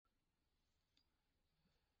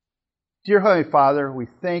Dear Heavenly Father, we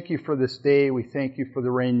thank you for this day. We thank you for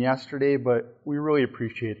the rain yesterday, but we really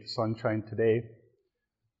appreciate the sunshine today.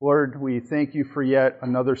 Lord, we thank you for yet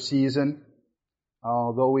another season.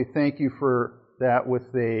 Although we thank you for that with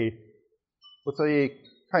a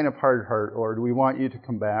kind of hard heart, Lord. We want you to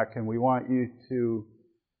come back, and we want you to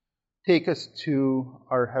take us to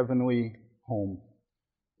our heavenly home.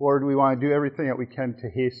 Lord, we want to do everything that we can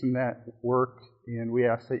to hasten that work, and we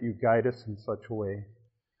ask that you guide us in such a way.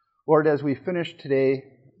 Lord, as we finish today,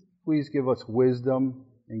 please give us wisdom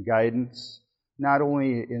and guidance, not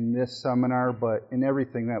only in this seminar, but in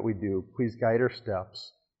everything that we do. Please guide our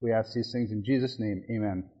steps. We ask these things in Jesus' name.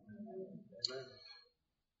 Amen.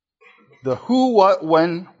 The who, what,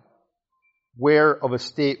 when, where of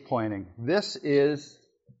estate planning. This is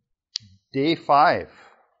day 5.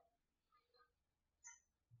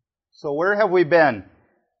 So where have we been?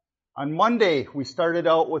 On Monday, we started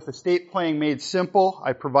out with estate planning made simple.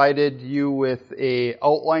 I provided you with an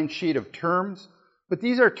outline sheet of terms, but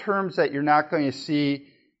these are terms that you're not going to see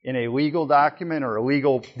in a legal document or a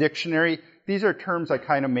legal dictionary. These are terms I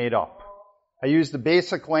kind of made up. I used the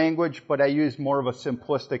basic language, but I used more of a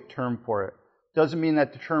simplistic term for it. Doesn't mean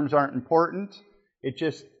that the terms aren't important. It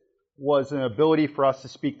just was an ability for us to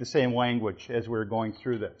speak the same language as we were going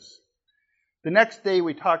through this. The next day,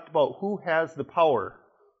 we talked about who has the power.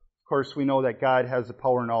 Of course, we know that God has the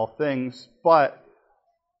power in all things, but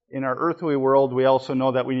in our earthly world, we also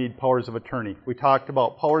know that we need powers of attorney. We talked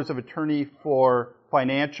about powers of attorney for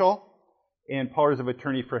financial and powers of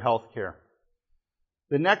attorney for healthcare.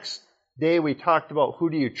 The next day, we talked about who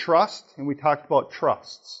do you trust, and we talked about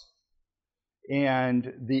trusts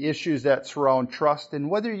and the issues that surround trust and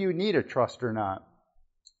whether you need a trust or not.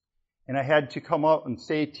 And I had to come up and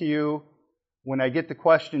say to you, when I get the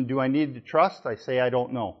question, do I need to trust? I say I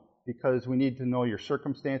don't know, because we need to know your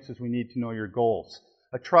circumstances, we need to know your goals.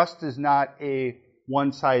 A trust is not a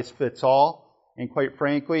one-size-fits-all, and quite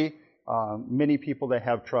frankly, many people that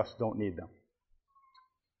have trust don't need them.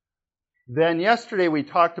 Then yesterday we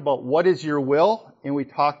talked about what is your will, and we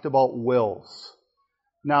talked about wills.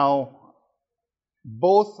 Now,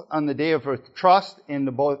 both on the day of trust and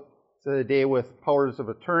the day with powers of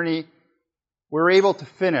attorney, we were able to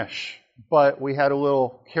finish, but we had a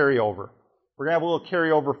little carryover. We're going to have a little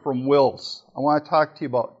carryover from wills. I want to talk to you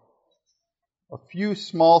about a few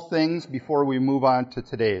small things before we move on to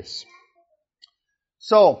today's.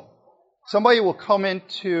 So, somebody will come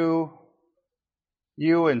into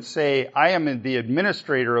you and say, I am the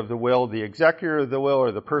administrator of the will, the executor of the will,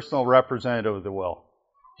 or the personal representative of the will.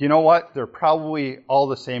 You know what? They're probably all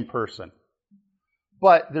the same person.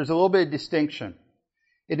 But there's a little bit of distinction.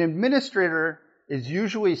 An administrator is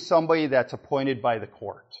usually somebody that's appointed by the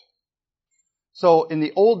court. So in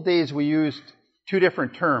the old days, we used two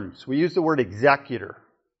different terms. We used the word executor,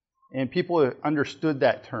 and people understood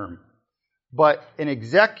that term. But an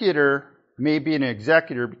executor may be an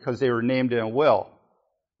executor because they were named in a will,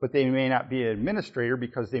 but they may not be an administrator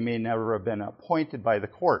because they may never have been appointed by the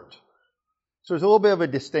court. So there's a little bit of a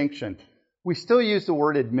distinction. We still use the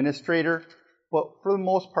word administrator, but for the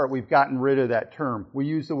most part, we've gotten rid of that term. We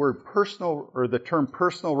use the word personal, or the term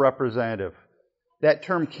personal representative. That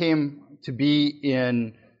term came to be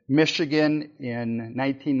in Michigan in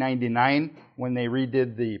 1999 when they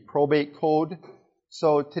redid the probate code.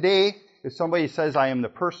 So today, if somebody says, I am the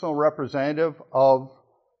personal representative of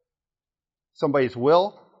somebody's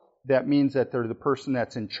will, that means that they're the person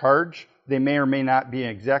that's in charge. They may or may not be an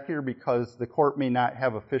executor because the court may not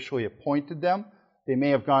have officially appointed them. They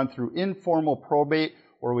may have gone through informal probate,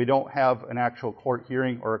 or we don't have an actual court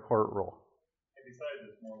hearing or a court rule. And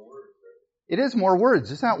besides, it's more words, right? It is more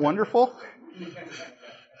words. Isn't that wonderful?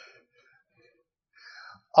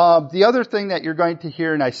 The other thing that you're going to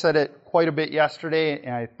hear, and I said it quite a bit yesterday,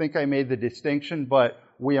 and I think I made the distinction, but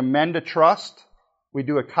we amend a trust. We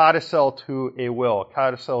do a codicil to a will. A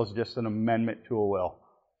codicil is just an amendment to a will.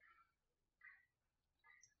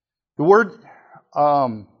 The word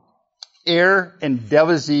heir and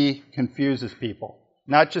devotee confuses people.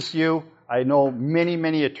 Not just you. I know many,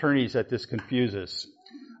 many attorneys that this confuses.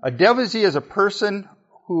 A devotee is a person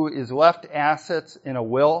who is left assets in a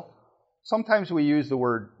will. Sometimes we use the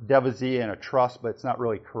word devotee in a trust, but it's not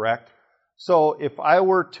really correct. So if I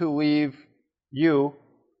were to leave you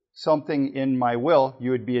something in my will,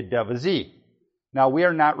 you would be a devotee. Now, we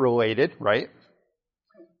are not related, right?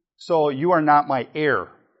 So you are not my heir.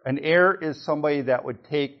 An heir is somebody that would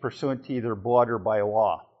take pursuant to either blood or by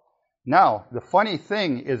law. Now, the funny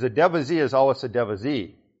thing is a devotee is always a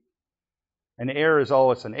devotee. An heir is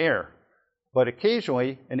always an heir. But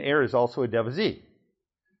occasionally, an heir is also a devotee.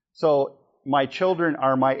 So my children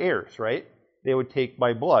are my heirs, right? they would take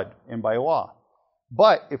by blood and by law.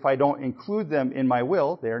 But if I don't include them in my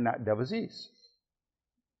will, they are not devotees.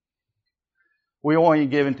 We only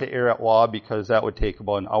give into heir at law because that would take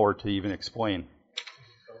about an hour to even explain.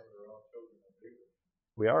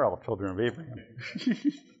 We are all children of Abraham.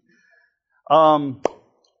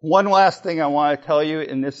 One last thing I want to tell you,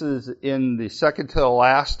 and this is in the second to the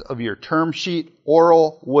last of your term sheet,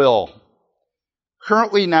 oral will.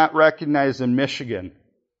 Currently not recognized in Michigan.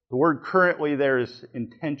 The word currently there is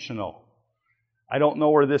intentional. I don't know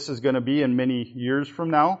where this is going to be in many years from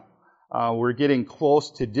now. We're getting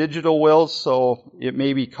close to digital wills, so it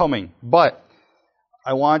may be coming. But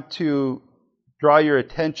I want to draw your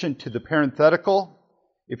attention to the parenthetical.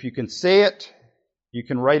 If you can say it, you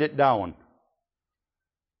can write it down.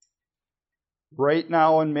 Right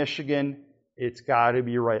now in Michigan, it's got to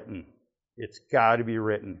be written. It's got to be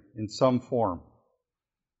written in some form.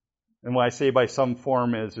 And what I say by some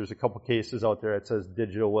form is there's a couple cases out there that says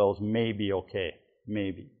digital wills may be okay.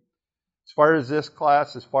 Maybe. As far as this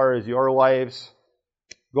class, as far as your lives,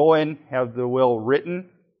 go in, have the will written,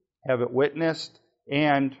 have it witnessed,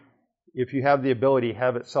 and if you have the ability,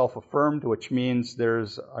 have it self-affirmed, which means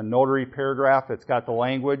there's a notary paragraph that's got the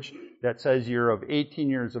language that says you're of 18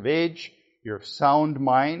 years of age, you're of sound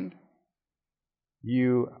mind,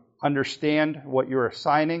 you understand what you're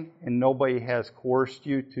signing, and nobody has coerced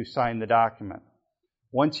you to sign the document.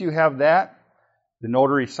 Once you have that, the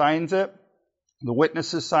notary signs it, the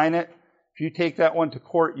witnesses sign it. If you take that one to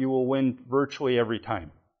court, you will win virtually every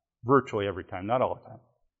time. Virtually every time, not all the time.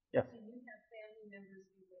 Yes?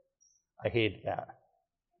 I hate that.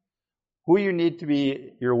 Who you need to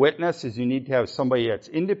be your witness is you need to have somebody that's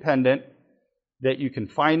independent, that you can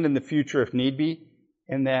find in the future if need be,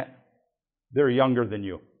 and that they're younger than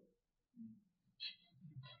you.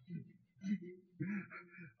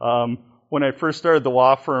 When I first started the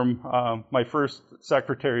law firm, my first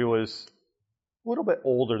secretary was a little bit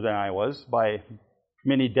older than I was by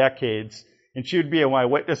many decades, and she would be my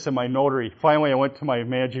witness and my notary. Finally, I went to my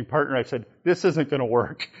managing partner. I said, "This isn't going to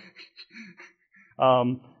work."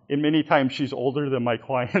 And many times she's older than my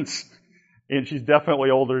clients, and she's definitely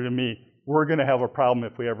older than me. We're going to have a problem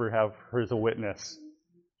if we ever have her as a witness.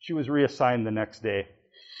 She was reassigned the next day.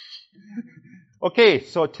 Okay,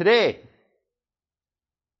 so today,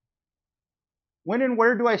 when and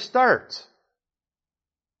where do I start?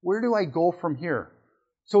 Where do I go from here?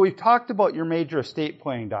 So we've talked about your major estate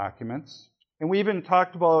planning documents, and we even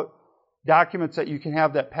talked about documents that you can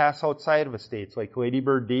have that pass outside of estates, like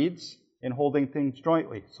ladybird deeds and holding things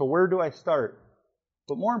jointly. So where do I start?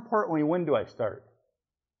 But more importantly, when do I start?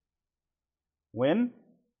 When?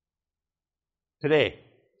 Today.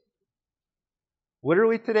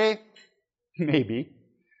 Literally today? Maybe.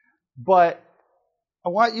 But I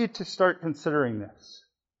want you to start considering this.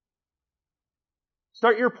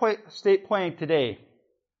 Start your estate planning today.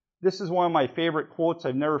 This is one of my favorite quotes.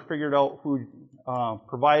 I've never figured out who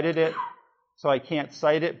provided it, so I can't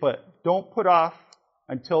cite it, but don't put off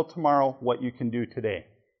until tomorrow what you can do today.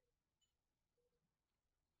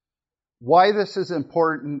 Why this is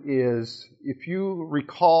important is, if you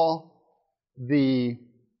recall the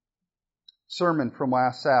sermon from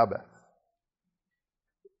last Sabbath,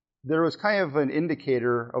 there was kind of an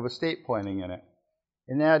indicator of estate planning in it.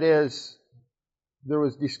 And that is, there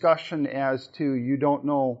was discussion as to you don't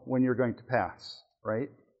know when you're going to pass, right?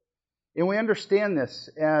 And we understand this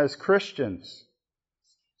as Christians.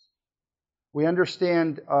 We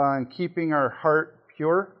understand keeping our heart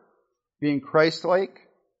pure, being Christ-like,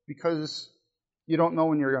 because you don't know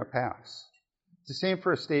when you're going to pass. It's the same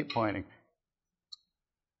for estate planning.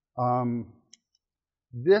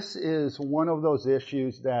 This is one of those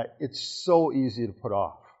issues that it's so easy to put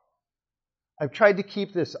off. I've tried to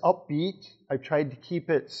keep this upbeat. I've tried to keep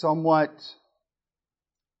it somewhat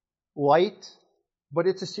light, but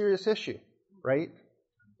it's a serious issue, right?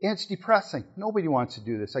 And it's depressing. Nobody wants to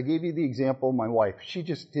do this. I gave you the example of my wife. She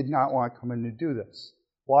just did not want to come in and do this.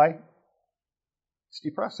 Why? It's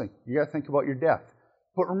depressing. You got to think about your death.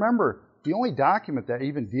 But remember, the only document that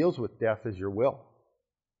even deals with death is your will.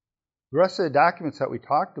 The rest of the documents that we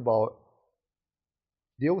talked about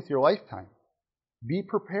deal with your lifetime. Be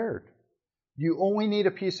prepared. You only need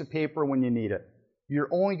a piece of paper when you need it. You're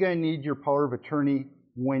only going to need your power of attorney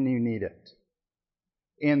when you need it.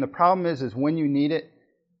 And the problem is when you need it,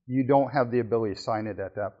 you don't have the ability to sign it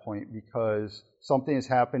at that point because something has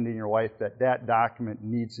happened in your life that document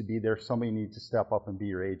needs to be there. Somebody needs to step up and be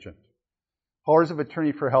your agent. Powers of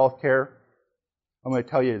attorney for healthcare, I'm going to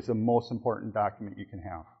tell you, is the most important document you can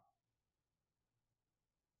have.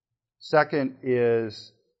 Second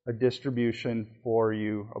is a distribution for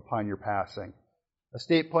you upon your passing.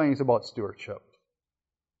 Estate planning is about stewardship.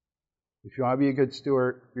 If you want to be a good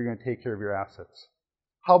steward, you're going to take care of your assets.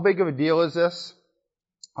 How big of a deal is this?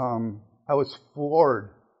 I was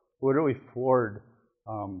floored, literally floored.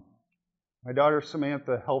 My daughter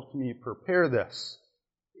Samantha helped me prepare this.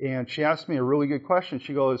 And she asked me a really good question.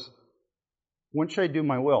 She goes, when should I do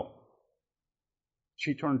my will?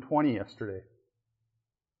 She turned 20 yesterday.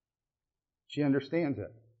 She understands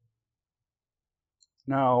it.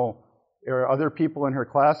 Now, are other people in her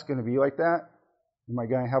class going to be like that? Am I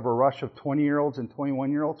going to have a rush of 20-year-olds and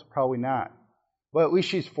 21-year-olds? Probably not. But at least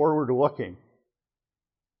she's forward-looking.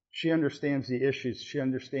 She understands the issues. She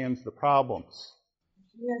understands the problems.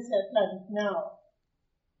 She has that done now.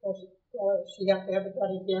 She have to have it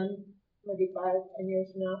done again, maybe 5-10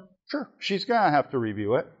 years from now? Sure. She's going to have to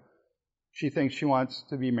review it. She thinks she wants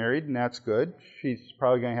to be married, and that's good. She's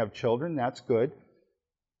probably going to have children. That's good.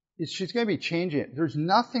 She's going to be changing it. There's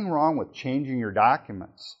nothing wrong with changing your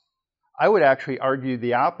documents. I would actually argue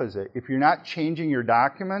the opposite. If you're not changing your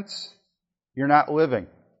documents, you're not living.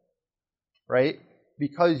 Right?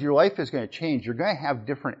 Because your life is going to change. You're going to have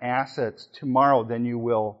different assets tomorrow than you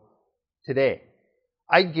will today.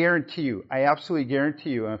 I guarantee you, I absolutely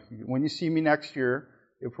guarantee you, when you see me next year,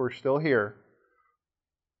 if we're still here,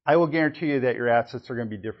 I will guarantee you that your assets are going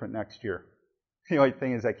to be different next year. The only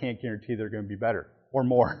thing is I can't guarantee they're going to be better or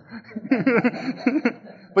more.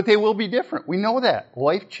 But they will be different. We know that.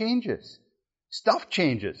 Life changes. Stuff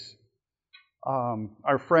changes.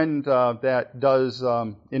 Our friend that does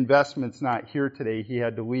investments not here today, he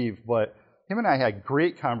had to leave, but him and I had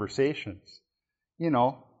great conversations. You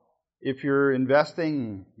know, if you're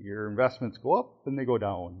investing, your investments go up and they go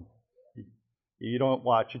down. You don't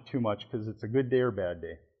watch it too much because it's a good day or bad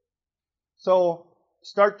day. So,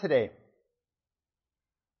 start today.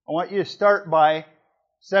 I want you to start by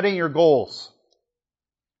setting your goals.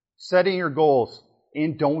 Setting your goals.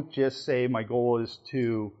 And don't just say, my goal is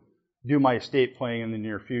to do my estate planning in the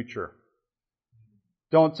near future.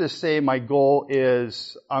 Don't just say, my goal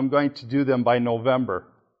is I'm going to do them by November.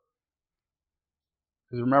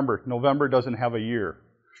 Because remember, November doesn't have a year.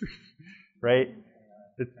 Right?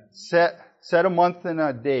 Set a month and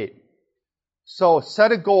a date. So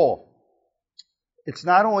set a goal. It's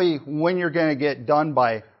not only when you're going to get done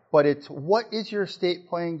by, but it's what is your estate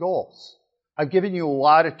planning goals? I've given you a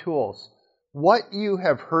lot of tools. What you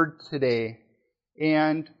have heard today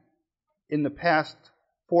and in the past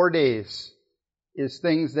 4 days is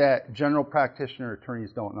things that general practitioner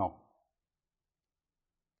attorneys don't know.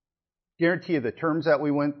 Guarantee you the terms that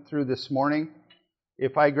we went through this morning,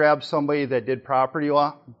 if I grabbed somebody that did property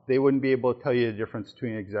law, they wouldn't be able to tell you the difference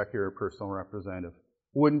between an executor and personal representative.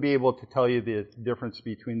 Wouldn't be able to tell you the difference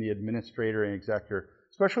between the administrator and executor,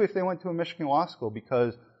 especially if they went to a Michigan law school,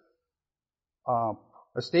 because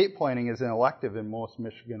estate planning is an elective in most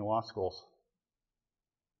Michigan law schools.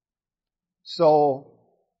 So,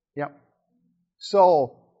 yeah.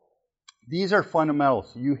 So, these are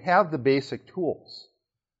fundamentals. You have the basic tools.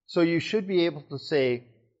 So you should be able to say,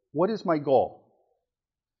 what is my goal?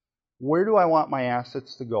 Where do I want my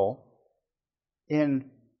assets to go? And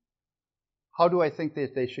how do I think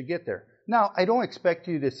that they should get there? Now, I don't expect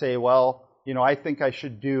you to say, well, I think I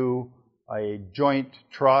should do a joint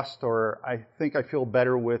trust, or I think I feel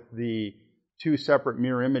better with the 2 separate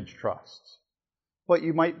mirror image trusts. But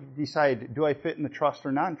you might decide, do I fit in the trust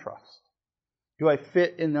or non-trust? Do I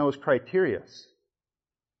fit in those criteria?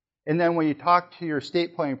 And then when you talk to your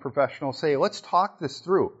estate planning professional, say, let's talk this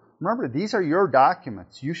through. Remember, these are your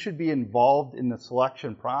documents. You should be involved in the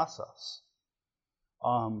selection process.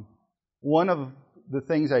 One of the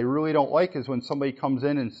things I really don't like is when somebody comes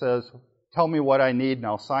in and says, tell me what I need and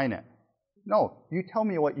I'll sign it. No, you tell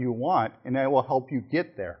me what you want and I will help you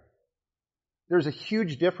get there. There's a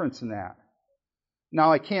huge difference in that.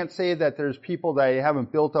 Now, I can't say that there's people that I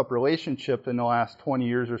haven't built up relationships in the last 20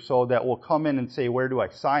 years or so that will come in and say, where do I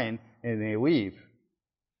sign? And they leave.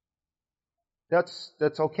 That's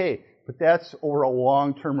okay. But that's over a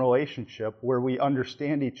long-term relationship where we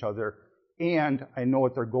understand each other and I know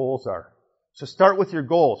what their goals are. So start with your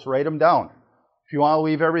goals. Write them down. If you want to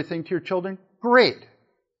leave everything to your children, great.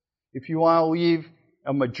 If you want to leave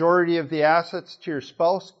a majority of the assets to your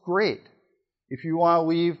spouse, great. If you want to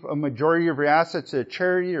leave a majority of your assets to a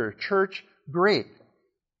charity or a church, great.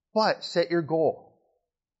 But set your goal.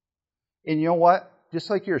 And you know what? Just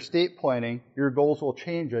like your estate planning, your goals will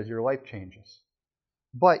change as your life changes.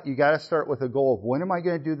 But you got to start with a goal of when am I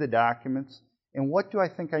going to do the documents and what do I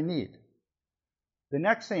think I need? The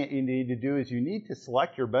next thing that you need to do is you need to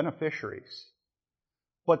select your beneficiaries.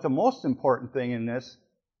 But the most important thing in this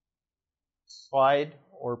slide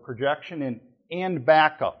or projection and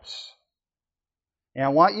backups. And I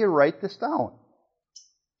want you to write this down.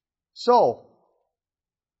 So,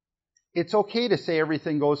 it's okay to say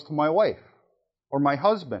everything goes to my wife or my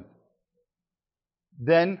husband.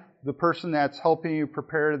 Then the person that's helping you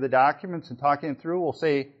prepare the documents and talking it through will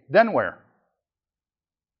say, then where?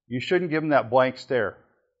 You shouldn't give them that blank stare.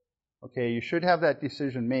 Okay, you should have that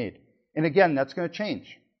decision made. And again, that's going to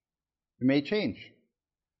change. It may change.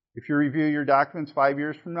 If you review your documents 5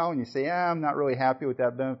 years from now and you say, I'm not really happy with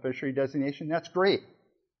that beneficiary designation, that's great.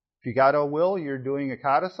 If you got a will, you're doing a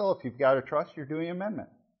codicil. If you've got a trust, you're doing an amendment.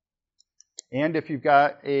 And if you've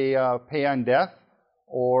got a pay on death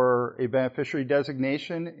or a beneficiary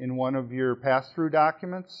designation in one of your pass-through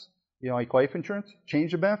documents, like life insurance,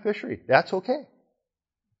 change the beneficiary. That's okay.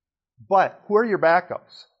 But who are your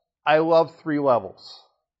backups? I love 3 levels.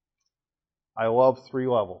 I love 3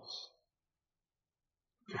 levels.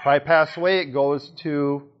 If I pass away, it goes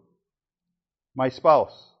to my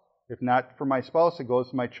spouse. If not for my spouse, it goes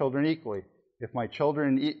to my children equally. If my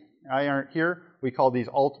children and I aren't here, we call these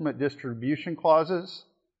ultimate distribution clauses.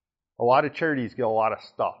 A lot of charities get a lot of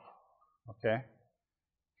stuff. Okay?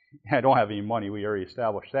 I don't have any money. We already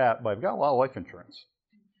established that. But I've got a lot of life insurance.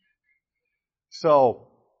 So,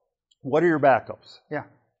 what are your backups? Yeah.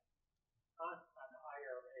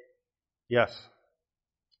 Yes.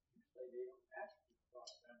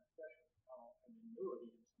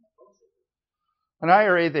 An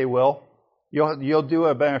IRA, they will. You'll do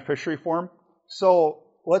a beneficiary form. So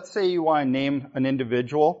let's say you want to name an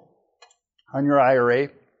individual on your IRA.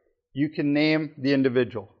 You can name the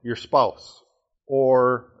individual, your spouse,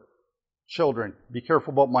 or children. Be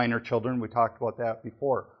careful about minor children. We talked about that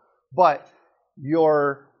before. But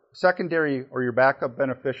your secondary or your backup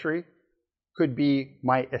beneficiary could be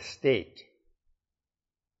my estate.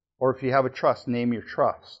 Or if you have a trust, name your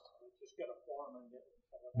trust.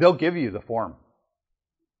 They'll give you the form.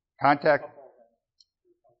 Contact.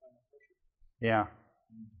 Yeah.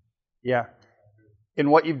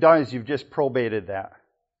 And what you've done is you've just probated that.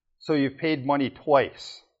 So you've paid money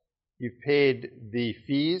twice. You've paid the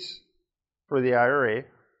fees for the IRA,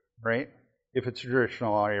 right? If it's a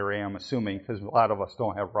traditional IRA, I'm assuming, because a lot of us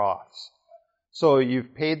don't have Roths. So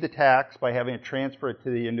you've paid the tax by having it transferred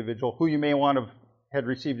to the individual who you may want to have had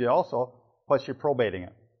received it also, plus you're probating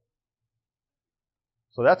it.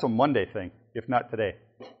 So that's a Monday thing, if not today.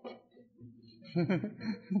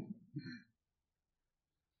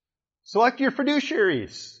 Select your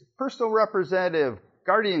fiduciaries, personal representative,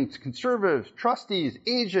 guardians, conservatives, trustees,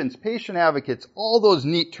 agents, patient advocates, all those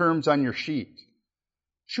neat terms on your sheet.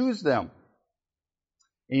 Choose them.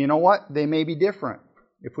 And you know what? They may be different.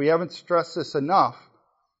 If we haven't stressed this enough,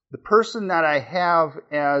 the person that I have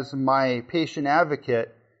as my patient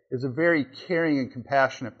advocate is a very caring and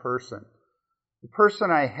compassionate person. The person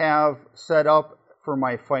I have set up for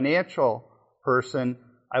my financial person,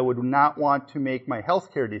 I would not want to make my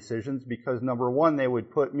healthcare decisions because, number one, they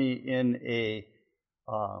would put me in a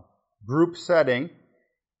group setting.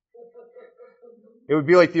 It would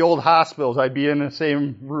be like the old hospitals. I'd be in the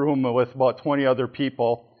same room with about 20 other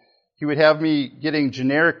people. He would have me getting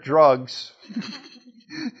generic drugs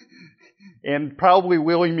and probably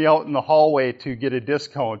wheeling me out in the hallway to get a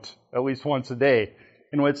discount at least once a day.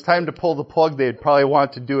 And when it's time to pull the plug, they'd probably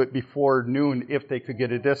want to do it before noon if they could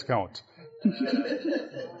get a discount.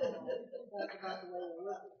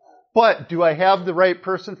 But do I have the right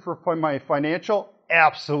person for my financial?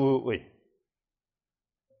 Absolutely.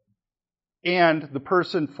 And the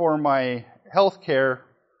person for my health care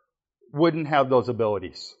wouldn't have those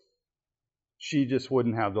abilities. She just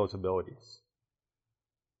wouldn't have those abilities.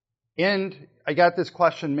 And I got this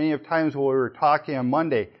question many of times when we were talking on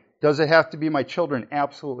Monday. Does it have to be my children?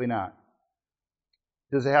 Absolutely not.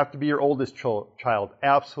 Does it have to be your oldest child?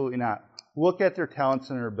 Absolutely not. Look at their talents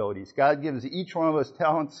and their abilities. God gives each one of us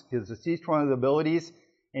talents, gives us each one of the abilities,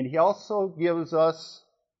 and He also gives us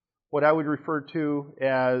what I would refer to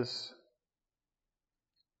as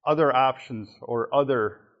other options or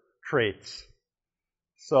other traits.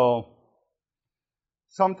 So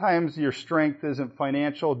sometimes your strength isn't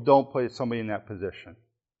financial. Don't put somebody in that position.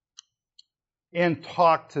 And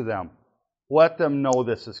talk to them. Let them know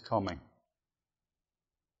this is coming.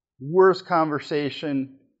 Worst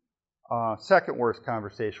conversation, second worst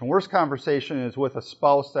conversation. Worst conversation is with a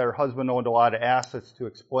spouse that her husband owned a lot of assets to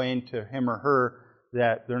explain to him or her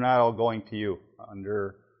that they're not all going to you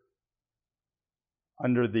under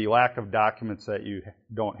the lack of documents that you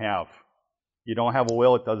don't have. You don't have a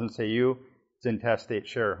will, it doesn't say you. It's intestate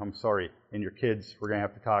share. I'm sorry. And your kids, we're going to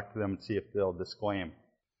have to talk to them and see if they'll disclaim.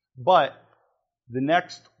 But the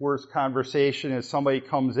next worst conversation is somebody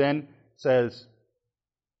comes in, says,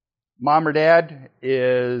 Mom or Dad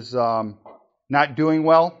is not not doing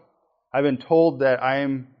well. I've been told that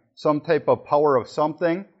I'm some type of power of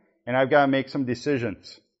something, and I've got to make some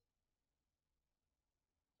decisions.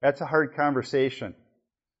 That's a hard conversation,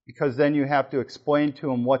 because then you have to explain to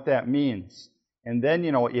them what that means. And then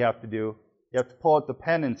you know what you have to do? You have to pull out the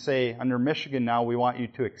pen and say, under Michigan now, we want you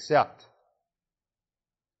to accept.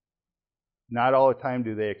 Not all the time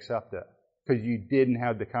do they accept it, because you didn't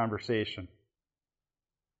have the conversation.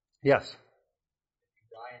 Yes? If you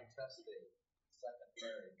die intestate, second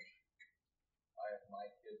marriage, I have my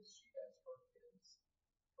kids, she has her kids.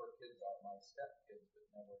 Her kids are my stepkids, but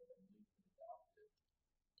never been legally adopted.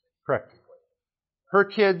 Correct. Her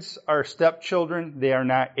kids are stepchildren. They are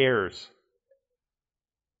not heirs.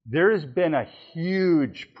 There has been a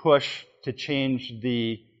huge push to change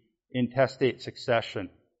the intestate succession.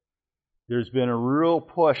 There's been a real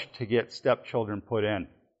push to get stepchildren put in.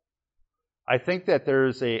 I think that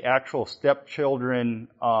there's a actual stepchildren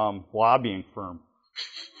lobbying firm.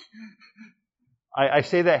 I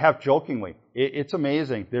say that half jokingly. It's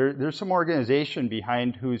amazing. There's some organization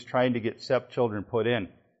behind who's trying to get stepchildren put in.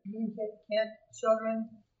 Can't children,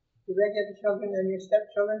 the regular children and your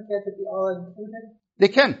stepchildren, can't it be all included? They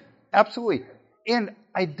can, absolutely. And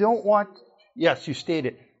I don't want, yes, you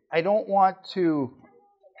stated, I don't want to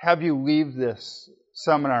have you leave this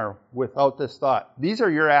seminar without this thought. These are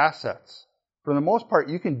your assets. For the most part,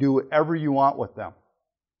 you can do whatever you want with them.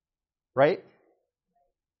 Right?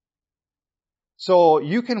 So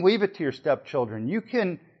you can leave it to your stepchildren. You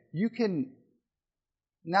can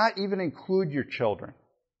not even include your children.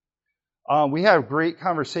 We had a great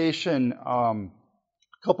conversation a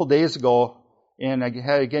couple days ago, and I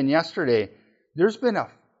had it again yesterday. There's been a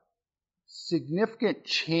significant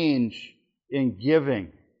change in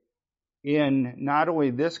giving in not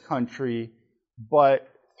only this country, but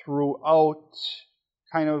throughout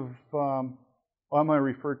kind of what I'm going to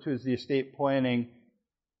refer to as the estate planning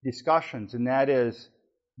discussions, and that is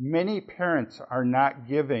many parents are not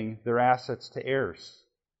giving their assets to heirs.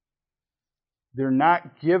 They're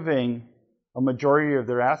not giving a majority of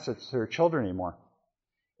their assets to their children anymore.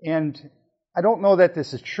 And I don't know that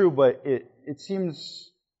this is true, but it seems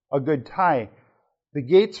a good tie. The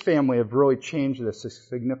Gates family have really changed this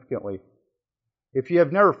significantly. If you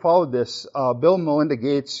have never followed this, Bill and Melinda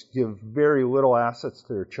Gates give very little assets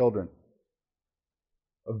to their children.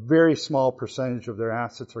 A very small percentage of their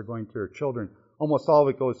assets are going to their children. Almost all of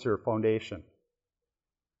it goes to their foundation.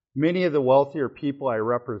 Many of the wealthier people I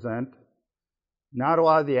represent, not a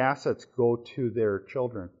lot of the assets go to their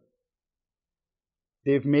children.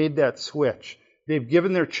 They've made that switch. They've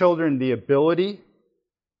given their children the ability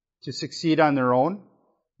to succeed on their own.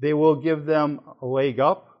 They will give them a leg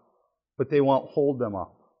up, but they won't hold them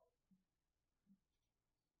up.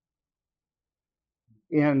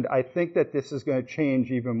 And I think that this is going to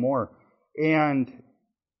change even more. And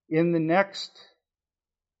in the next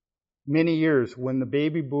many years, when the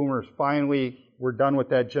baby boomers finally were done with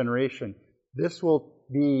that generation, this will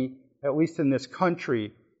be, at least in this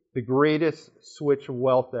country, the greatest switch of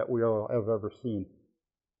wealth that we have ever seen.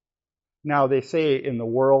 Now, they say in the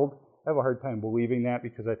world, I have a hard time believing that,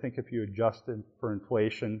 because I think if you adjusted for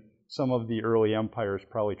inflation, some of the early empires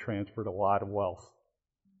probably transferred a lot of wealth.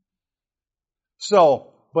 So,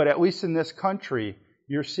 but at least in this country,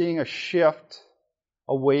 you're seeing a shift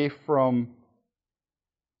away from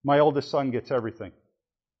my oldest son gets everything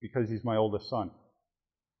because he's my oldest son.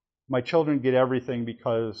 My children get everything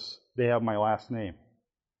because they have my last name.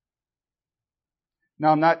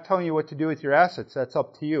 Now, I'm not telling you what to do with your assets. That's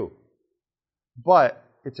up to you. But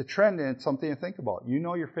it's a trend, and it's something to think about. You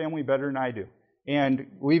know your family better than I do. And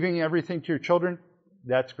leaving everything to your children,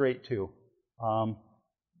 that's great too.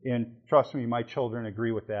 And trust me, my children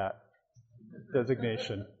agree with that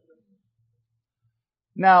designation.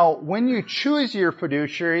 Now, when you choose your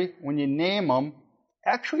fiduciary, when you name them,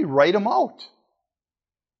 actually write them out.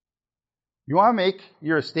 You want to make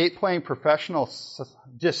your estate planning professional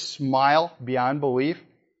just smile beyond belief?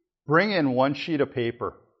 Bring in one sheet of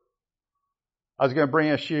paper. I was going to bring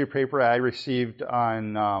a sheet of paper I received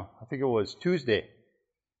on, I think it was Tuesday.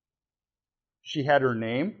 She had her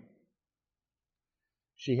name.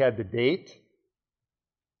 She had the date.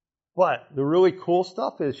 But the really cool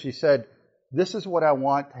stuff is she said, this is what I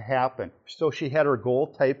want to happen. So she had her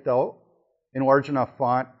goal typed out in large enough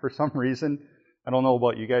font. For some reason, I don't know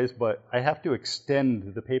about you guys, but I have to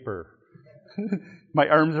extend the paper. My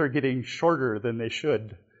arms are getting shorter than they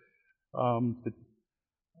should.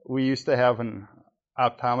 We used to have an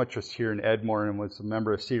optometrist here in Edmore and was a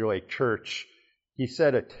member of Cedar Lake Church. He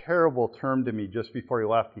said a terrible term to me just before he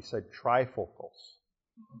left. He said trifocals.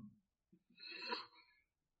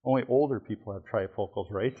 Only older people have trifocals,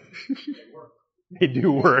 right? They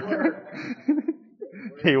do work.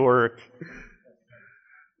 They work.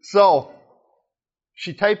 So,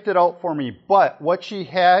 she typed it out for me, but what she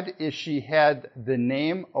had is she had the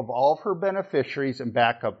name of all of her beneficiaries and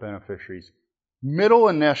backup beneficiaries, middle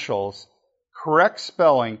initials, correct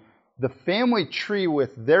spelling, the family tree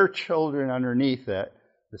with their children underneath it,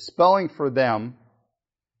 the spelling for them,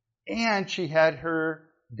 and she had her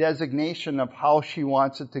designation of how she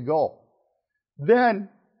wants it to go. Then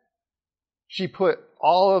she put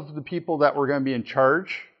all of the people that were going to be in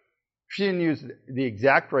charge. She didn't use the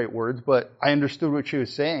exact right words, but I understood what she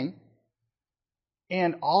was saying.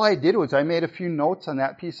 And all I did was I made a few notes on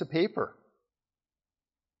that piece of paper.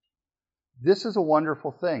 This is a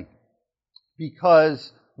wonderful thing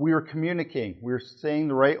because we were communicating. We were saying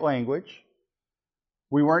the right language.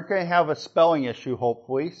 We weren't going to have a spelling issue,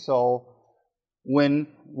 hopefully. So when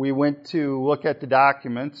we went to look at the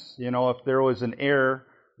documents, if there was an error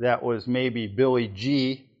that was maybe Billy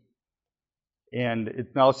G, and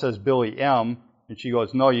it now says Billy M, and she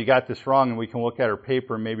goes, no, you got this wrong, and we can look at her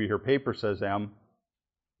paper, and maybe her paper says M.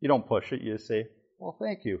 You don't push it. You just say, well,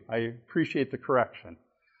 thank you. I appreciate the correction.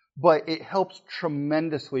 But it helps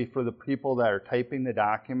tremendously for the people that are typing the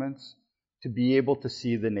documents to be able to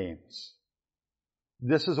see the names.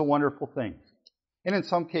 This is a wonderful thing. And in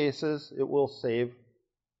some cases, it will save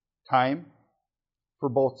time for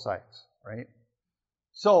both sides, right?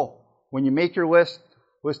 So, when you make your list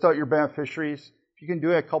out your beneficiaries. If you can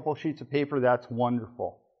do it a couple sheets of paper, that's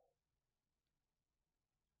wonderful.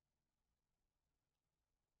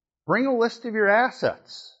 Bring a list of your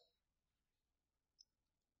assets.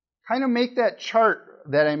 Kind of make that chart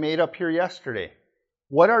that I made up here yesterday.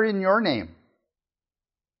 What are in your name?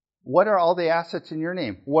 What are all the assets in your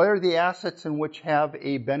name? What are the assets in which have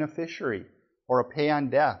a beneficiary or a pay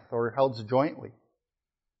on death or held jointly?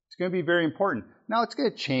 It's going to be very important. Now, it's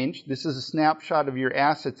going to change. This is a snapshot of your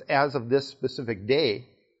assets as of this specific day.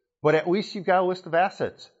 But at least you've got a list of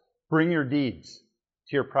assets. Bring your deeds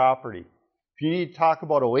to your property. If you need to talk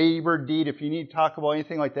about a ladybird deed, if you need to talk about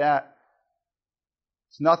anything like that,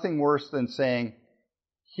 it's nothing worse than saying,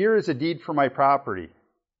 here is a deed for my property.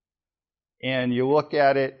 And you look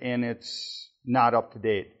at it and it's not up to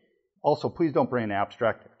date. Also, please don't bring an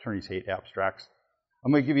abstract. Attorneys hate abstracts.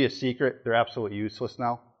 I'm going to give you a secret. They're absolutely useless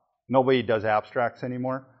now. Nobody does abstracts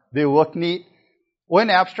anymore. They look neat. What an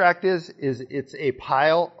abstract is it's a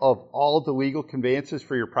pile of all the legal conveyances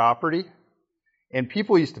for your property. And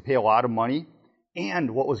people used to pay a lot of money.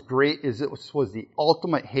 And what was great is it was the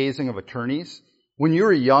ultimate hazing of attorneys. When you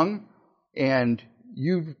were young and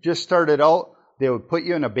you just started out, they would put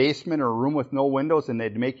you in a basement or a room with no windows and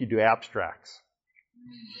they'd make you do abstracts.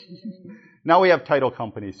 Now we have title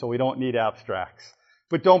companies, so we don't need abstracts.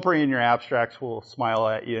 But don't bring in your abstracts. We'll smile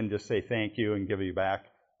at you and just say thank you and give you back.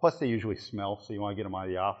 Plus, they usually smell, so you want to get them out of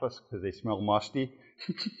the office because they smell musty.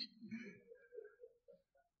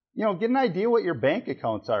 Get an idea what your bank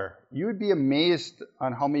accounts are. You would be amazed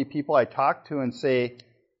on how many people I talk to and say,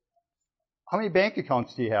 how many bank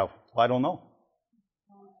accounts do you have? Well, I don't know.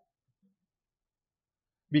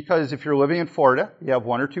 Because if you're living in Florida, you have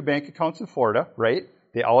 1 or 2 bank accounts in Florida, right?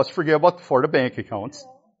 They always forget about the Florida bank accounts,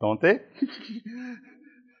 don't they?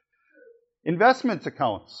 Investments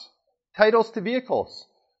accounts, titles to vehicles.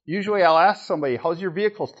 Usually I'll ask somebody, how's your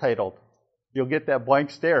vehicles titled? You'll get that blank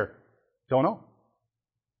stare. Don't know.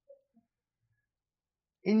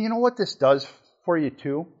 And you know what this does for you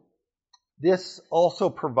too? This also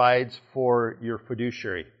provides for your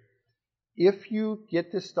fiduciary. If you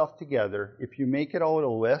get this stuff together, if you make it out a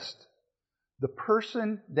list, the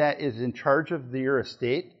person that is in charge of your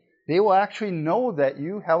estate, they will actually know that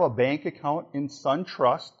you have a bank account in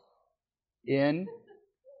SunTrust in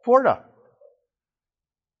Florida.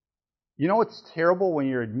 It's terrible when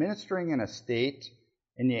you're administering an estate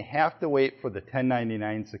and you have to wait for the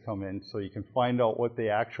 1099s to come in so you can find out what they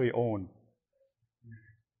actually own.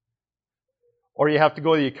 Or you have to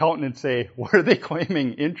go to the accountant and say, what are they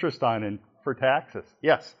claiming interest on for taxes?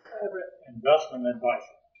 Yes? Investment advice.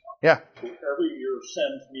 Yeah. Who every year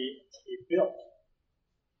sends me a bill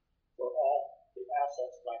for all the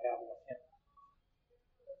assets that I have with him.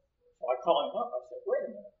 So I call him up. I said, wait a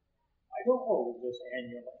minute. I don't owe this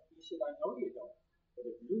annually. He said, I know you don't. But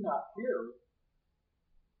if you're not here,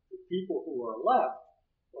 the people who are left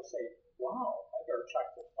will say, wow, I better check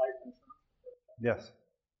this life insurance. Yes.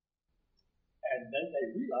 And then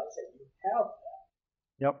they realize that you have that.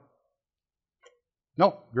 Yep.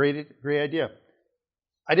 No, great idea.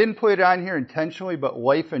 I didn't put it on here intentionally, but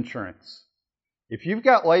life insurance. If you've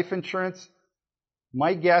got life insurance,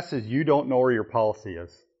 my guess is you don't know where your policy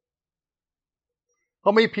is.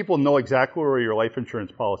 How many people know exactly where your life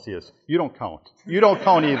insurance policy is? You don't count. You don't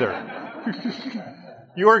count either.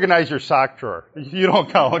 You organize your sock drawer. You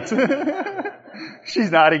don't count.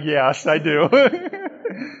 She's nodding yes, I do.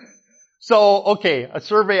 So, okay, a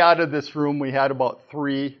survey out of this room, we had about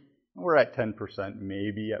 3. We're at 10%,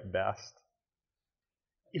 maybe at best.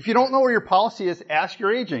 If you don't know where your policy is, ask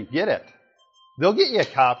your agent. Get it. They'll get you a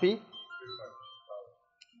copy.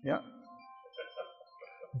 Yeah.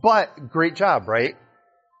 But, great job, right?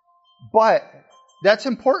 But, that's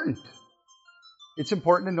important. It's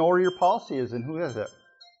important to know where your policy is and who has it.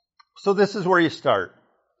 So this is where you start.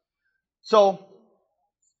 So,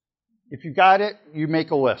 if you got it, you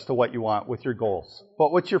make a list of what you want with your goals.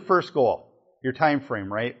 But what's your first goal? Your time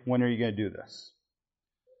frame, right? When are you going to do this?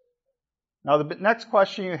 Now, the next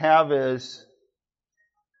question you have is,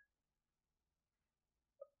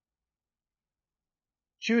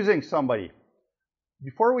 choosing somebody.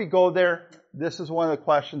 Before we go there, this is one of the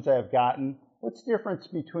questions I have gotten. What's the difference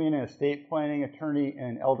between an estate planning attorney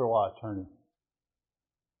and an elder law attorney?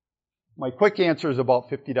 My quick answer is about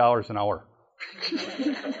 $50 an hour.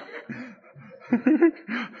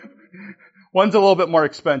 One's a little bit more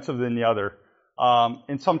expensive than the other.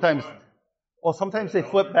 And sometimes they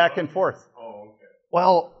flip back and forth.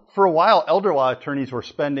 Well, for a while, elder law attorneys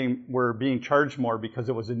were being charged more because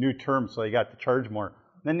it was a new term, so they got to charge more.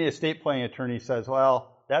 Then the estate planning attorney says,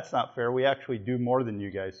 well, that's not fair. We actually do more than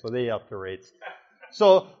you guys, so they up the rates.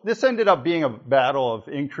 So this ended up being a battle of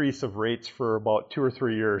increase of rates for about 2 or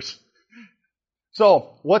 3 years.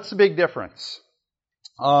 So what's the big difference?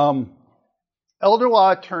 Elder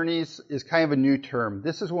law attorneys is kind of a new term.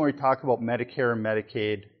 This is when we talk about Medicare and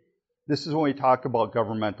Medicaid. This is when we talk about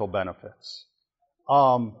governmental benefits.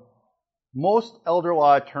 Most elder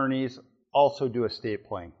law attorneys also do estate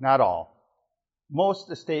planning. Not all.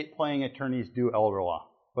 Most estate planning attorneys do elder law,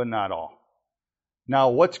 but not all. Now,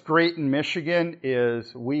 what's great in Michigan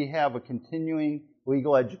is we have a continuing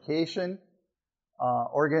legal education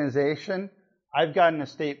organization. I've got an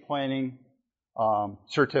estate planning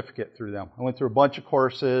certificate through them. I went through a bunch of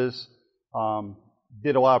courses,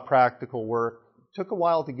 did a lot of practical work. It took a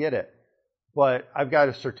while to get it, but I've got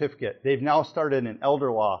a certificate. They've now started an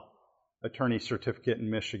elder law attorney certificate in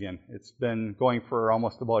Michigan. It's been going for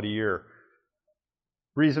almost about a year.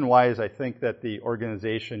 Reason why is I think that the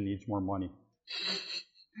organization needs more money.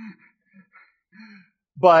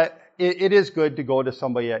 But it is good to go to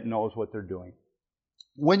somebody that knows what they're doing.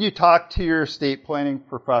 When you talk to your estate planning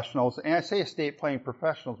professionals, and I say estate planning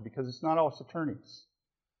professionals because it's not always attorneys,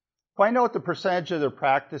 find out the percentage of their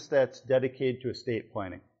practice that's dedicated to estate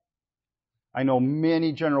planning. I know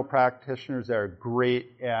many general practitioners that are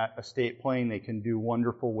great at estate planning. They can do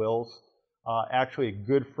wonderful wills. Actually, a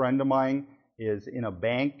good friend of mine is in a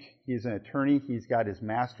bank. He's an attorney. He's got his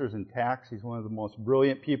master's in tax. He's one of the most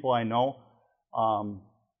brilliant people I know.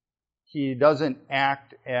 He doesn't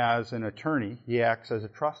act as an attorney. He acts as a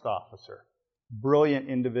trust officer. Brilliant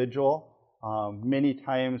individual. Many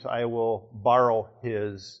times I will borrow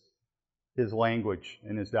his language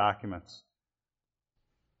in his documents.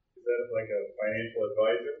 Is that like a financial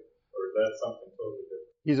advisor, or is that something totally different?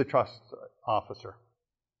 He's a trust officer.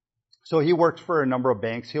 So he works for a number of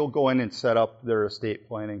banks. He'll go in and set up their estate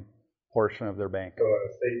planning portion of their bank. So an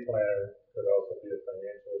estate planner could also be a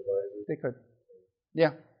financial advisor? They could.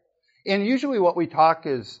 Yeah. And usually what we talk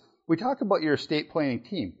about your estate planning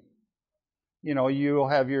team. You know, you'll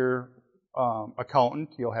have your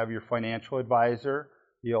accountant, you'll have your financial advisor,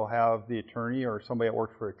 you'll have the attorney or somebody that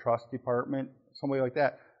works for a trust department, somebody like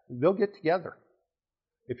that. They'll get together.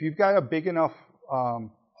 If you've got a big enough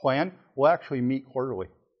plan, we'll actually meet quarterly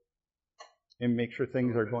and make sure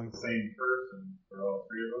things are going. The same person for all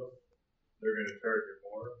three of us? They're going to charge you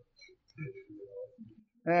more?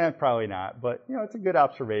 Probably not, but you know, it's a good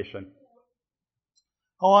observation.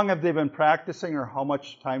 How long have they been practicing, or how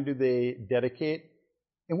much time do they dedicate?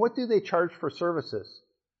 And what do they charge for services?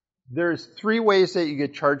 There's 3 ways that you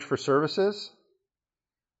get charged for services.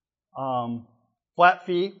 Flat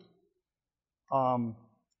fee,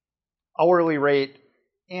 hourly rate,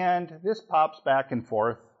 and this pops back and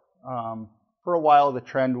forth. For a while, the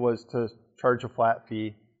trend was to charge a flat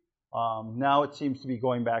fee. Now it seems to be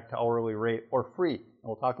going back to hourly rate or free. And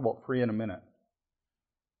we'll talk about free in a minute.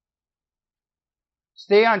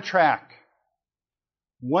 Stay on track.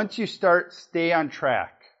 Once you start, stay on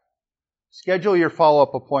track. Schedule your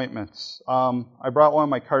follow-up appointments. I brought one of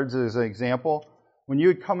my cards as an example. When you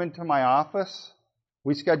would come into my office,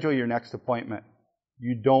 we schedule your next appointment.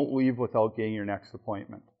 You don't leave without getting your next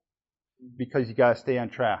appointment because you got to stay on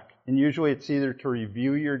track. And usually it's either to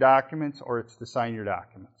review your documents or it's to sign your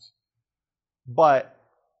documents. But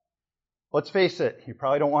let's face it, you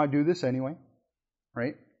probably don't want to do this anyway,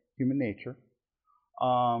 right? Human nature.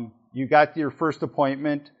 You got your first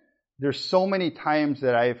appointment. There's so many times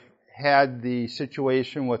that I've had the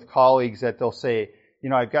situation with colleagues that they'll say,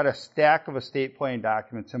 I've got a stack of estate planning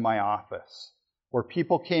documents in my office where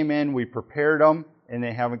people came in, we prepared them, and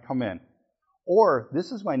they haven't come in. Or,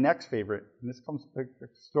 this is my next favorite, and this comes to the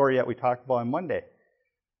story that we talked about on Monday.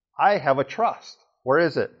 I have a trust. Where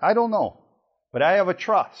is it? I don't know. But I have a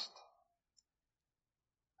trust.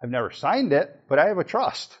 I've never signed it, but I have a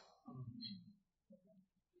trust.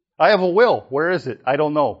 I have a will. Where is it? I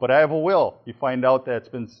don't know, but I have a will. You find out that it's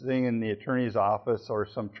been sitting in the attorney's office or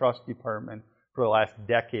some trust department for the last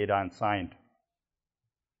decade unsigned.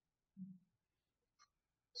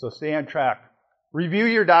 So stay on track. Review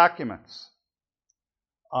your documents.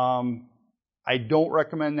 I don't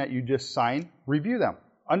recommend that you just sign. Review them.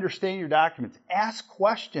 Understand your documents. Ask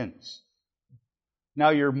questions.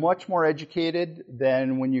 Now, you're much more educated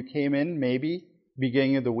than when you came in, maybe,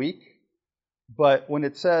 beginning of the week. But when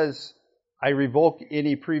it says, I revoke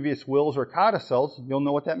any previous wills or codicils, you'll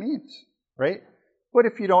know what that means, right? But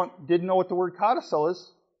if you didn't know what the word codicil is,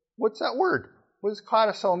 what's that word? What does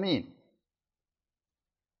codicil mean?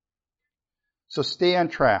 So stay on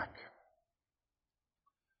track.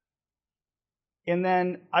 And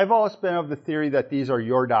then, I've always been of the theory that these are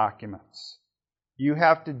your documents. You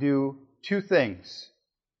have to do two things.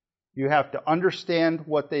 You have to understand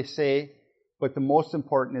what they say, but the most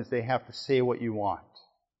important is they have to say what you want.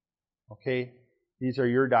 Okay? These are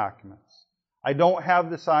your documents. I don't have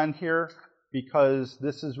this on here because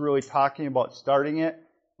this is really talking about starting it,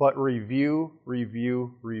 but review,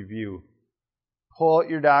 review, review. Pull out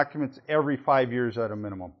your documents every 5 years at a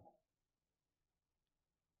minimum.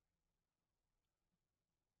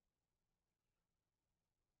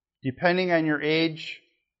 Depending on your age,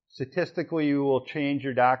 statistically you will change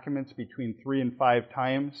your documents between 3 and 5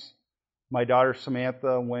 times. My daughter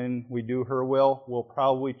Samantha, when we do her will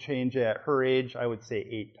probably change it at her age, I would say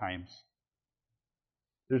 8 times.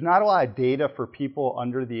 There's not a lot of data for people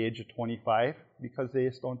under the age of 25 because they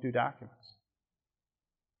just don't do documents.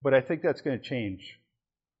 But I think that's going to change.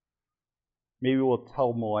 Maybe we'll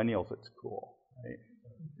tell millennials it's cool, right?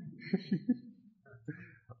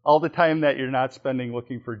 All the time that you're not spending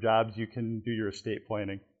looking for jobs, you can do your estate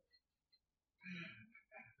planning.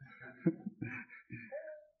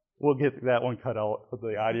 We'll get that one cut out of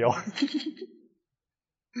the audio.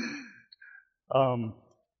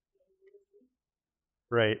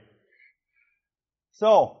 Right.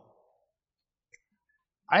 So,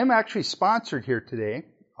 I'm actually sponsored here today,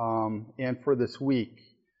 and for this week.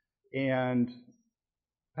 And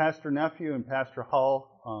Pastor Nephew and Pastor Hull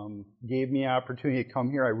gave me an opportunity to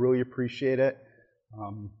come here. I really appreciate it.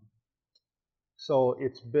 So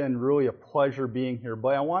it's been really a pleasure being here.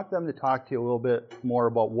 But I want them to talk to you a little bit more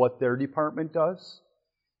about what their department does.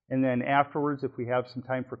 And then afterwards, if we have some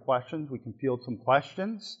time for questions, we can field some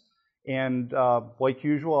questions. And like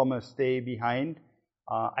usual, I'm going to stay behind.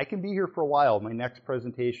 I can be here for a while. My next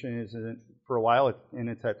presentation isn't for a while, and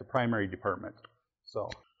it's at the primary department. So,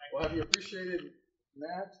 well, have you appreciated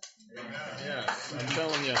Matt? Yes, I'm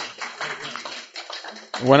telling you.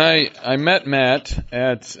 When I met Matt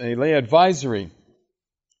at a lay advisory,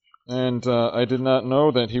 and I did not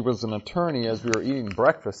know that he was an attorney as we were eating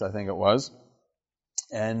breakfast, I think it was.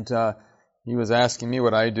 And he was asking me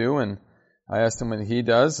what I do, and I asked him what he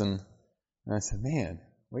does, and I said, man,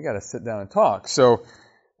 we got to sit down and talk. So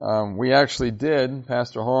we actually did.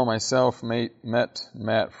 Pastor Hall and myself met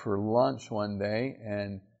Matt for lunch one day,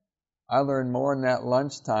 and I learned more in that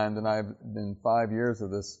lunchtime than I've been 5 years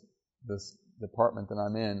of this department that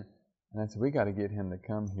I'm in. And I said, we got to get him to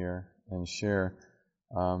come here and share.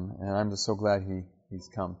 And I'm just so glad he's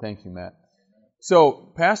come. Thank you, Matt.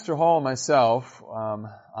 So, Pastor Hall and myself,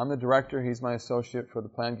 I'm the director. He's my associate for the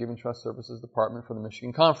Plan Giving Trust Services Department for the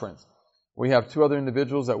Michigan Conference. We have 2 other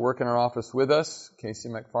individuals that work in our office with us. Casey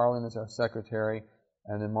McFarland is our secretary,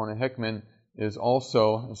 and then Mona Hickman is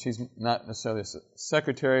also, and she's not necessarily a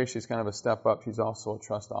secretary, she's kind of a step up. She's also a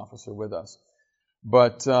trust officer with us.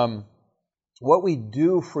 But what we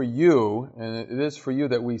do for you, and it is for you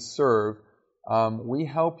that we serve, we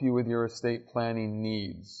help you with your estate planning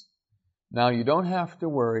needs. Now, you don't have to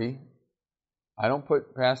worry. I don't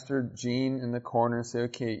put Pastor Gene in the corner and say,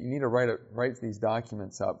 okay, you need to write these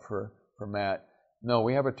documents up for Matt. No,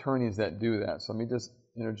 we have attorneys that do that. So let me just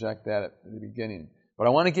interject that at the beginning. But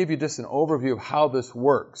I want to give you just an overview of how this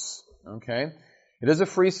works. Okay? It is a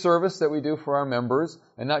free service that we do for our members,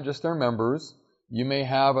 and not just our members. You may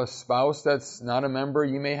have a spouse that's not a member.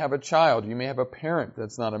 You may have a child. You may have a parent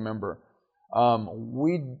that's not a member.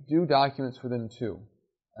 We do documents for them too.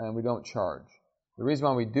 and we don't charge. The reason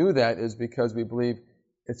why we do that is because we believe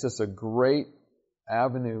it's just a great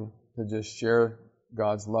avenue to just share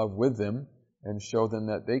God's love with them and show them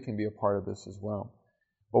that they can be a part of this as well.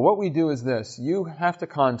 But what we do is this. You have to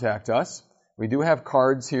contact us. We do have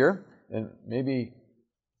cards here, and maybe,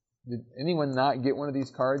 did anyone not get one of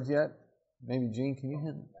these cards yet? Maybe Gene, can you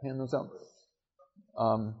hand those out?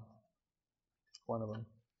 One of them.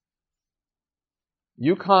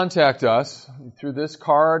 You contact us through this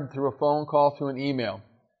card, through a phone call, through an email,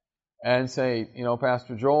 and say,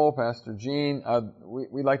 Pastor Joel, Pastor Gene,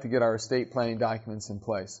 we'd like to get our estate planning documents in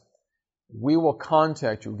place. We will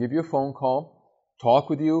contact you, give you a phone call, talk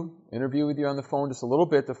with you, interview with you on the phone just a little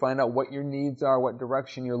bit to find out what your needs are, what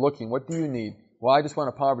direction you're looking. What do you need? Well, I just want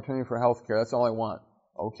a power of attorney for health care. That's all I want.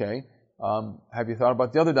 Okay. Have you thought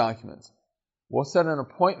about the other documents? We'll set an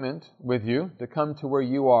appointment with you to come to where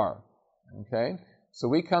you are. Okay? So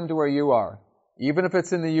we come to where you are. Even if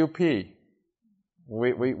it's in the UP,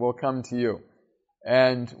 we'll come to you.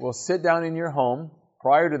 And we'll sit down in your home.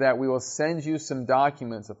 Prior to that, we will send you some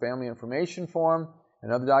documents, a family information form,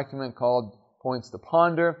 another document called Points to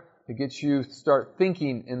Ponder, to get you to start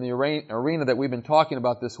thinking in the arena that we've been talking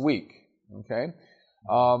about this week. Okay?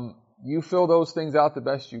 You fill those things out the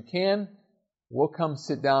best you can. We'll come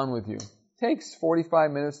sit down with you. It takes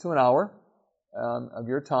 45 minutes to an hour of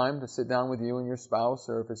your time to sit down with you and your spouse,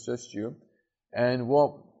 or if it's just you. And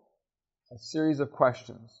a series of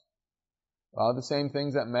questions. The same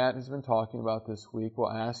things that Matt has been talking about this week. We'll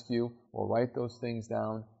ask you. We'll write those things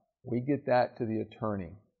down. We get that to the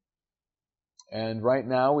attorney. And right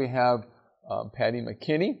now we have Patty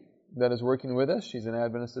McKinney that is working with us. She's an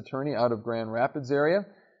Adventist attorney out of Grand Rapids area.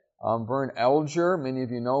 Vern Elger, many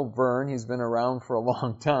of you know Vern. He's been around for a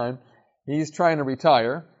long time. He's trying to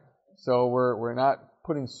retire, so we're not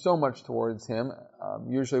putting so much towards him.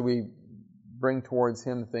 Usually we bring towards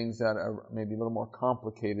him things that are maybe a little more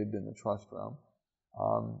complicated in the trust realm.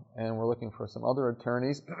 And we're looking for some other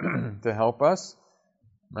attorneys to help us.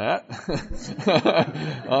 Matt?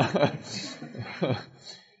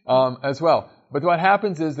 As well. But what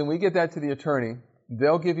happens is, when we get that to the attorney,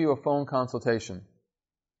 they'll give you a phone consultation.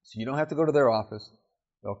 So you don't have to go to their office.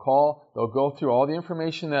 They'll call, they'll go through all the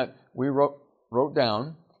information that we wrote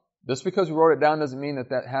down. Just because we wrote it down doesn't mean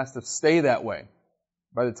that has to stay that way.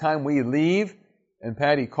 By the time we leave and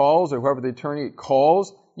Patty calls, or whoever the attorney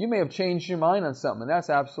calls, you may have changed your mind on something, and that's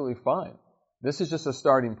absolutely fine. This is just a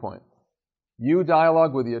starting point. You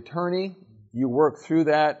dialogue with the attorney, you work through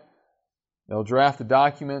that. They'll draft the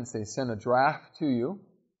documents, they send a draft to you,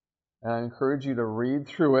 and I encourage you to read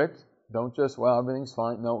through it. Don't just, everything's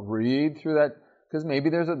fine. No, read through that, because maybe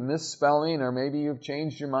there's a misspelling, or maybe you've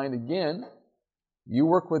changed your mind again. You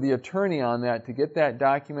work with the attorney on that to get that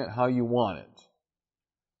document how you want it.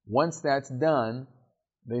 Once that's done,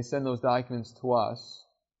 they send those documents to us.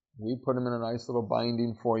 We put them in a nice little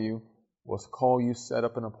binding for you. We'll call you, set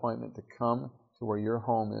up an appointment to come to where your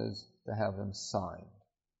home is to have them signed.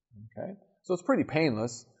 Okay? So it's pretty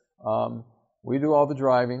painless. We do all the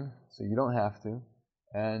driving, so you don't have to.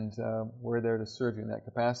 And we're there to serve you in that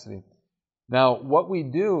capacity. Now, what we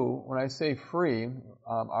do, when I say free,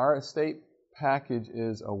 our estate package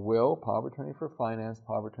is a will, power of attorney for finance,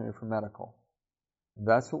 power of attorney for medical.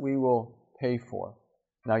 That's what we will pay for.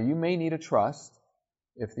 Now, you may need a trust.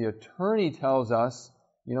 If the attorney tells us,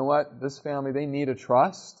 you know what, this family, they need a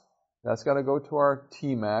trust, that's got to go to our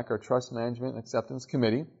TMAC, our Trust Management Acceptance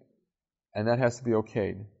Committee, and that has to be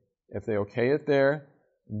okayed. If they okay it there,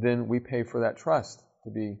 then we pay for that trust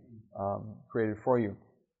to be created for you.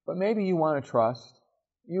 But maybe you want a trust,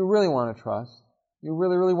 you really want a trust, you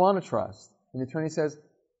really, really want a trust, and the attorney says,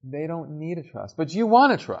 they don't need a trust, but you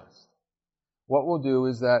want a trust. What we'll do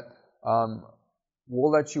is that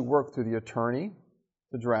we'll let you work through the attorney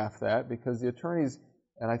to draft that, because the attorneys,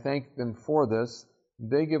 and I thank them for this,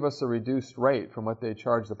 they give us a reduced rate from what they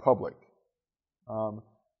charge the public.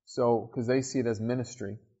 Because they see it as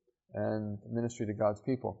ministry, and ministry to God's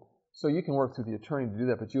people. So you can work through the attorney to do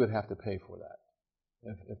that, but you would have to pay for that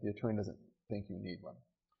if the attorney doesn't think you need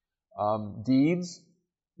one. Deeds,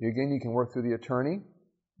 again, you can work through the attorney,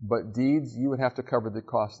 but deeds, you would have to cover the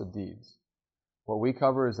cost of deeds. What we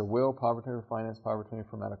cover is a will, power of attorney for finance, power of attorney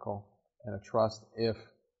for medical, and a trust if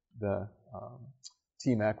the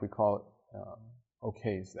TMAC, we call it,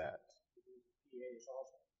 okays that.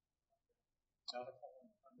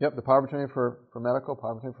 Yep, the power of attorney for medical,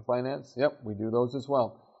 power of attorney for finance. Yep, we do those as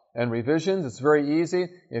well. And revisions, it's very easy.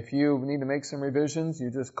 If you need to make some revisions,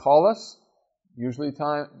 you just call us. Usually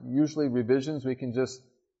revisions, we can just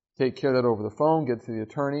take care of that over the phone, get to the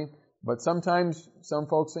attorney. But sometimes some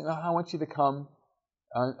folks think, I want you to come.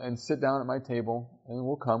 and sit down at my table, and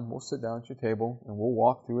we'll sit down at your table, and we'll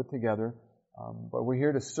walk through it together. But we're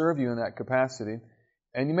here to serve you in that capacity.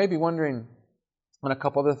 And you may be wondering on a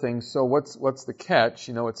couple other things. So what's the catch?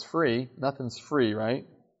 It's free. Nothing's free, right?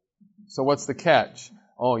 So what's the catch?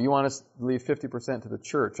 Oh, you want us to leave 50% to the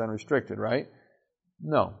church, unrestricted, right?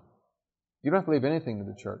 No. You don't have to leave anything to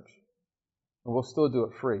the church. And we'll still do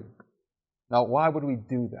it free. Now, why would we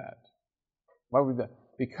do that? Why would we do that?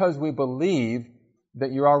 Because we believe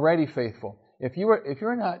that you're already faithful. If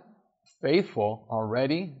you're not faithful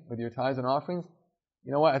already with your tithes and offerings,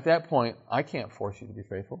 you know what? At that point, I can't force you to be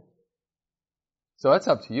faithful. So that's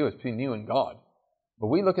up to you. It's between you and God. But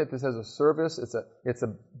we look at this as a service. It's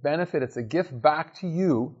a benefit. It's a gift back to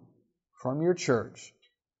you from your church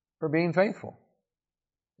for being faithful.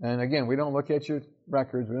 And again, we don't look at your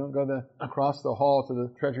records. We don't go across the hall to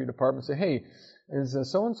the Treasury Department and say, hey, is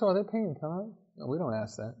so-and-so, are they paying tithes? No, we don't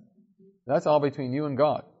ask that. That's all between you and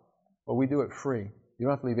God. But we do it free. You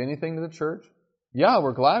don't have to leave anything to the church. Yeah,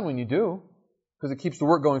 we're glad when you do, because it keeps the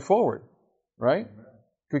work going forward, right?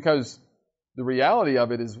 Because the reality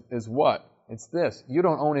of it is what? It's this. You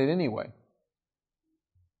don't own it anyway.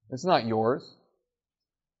 It's not yours.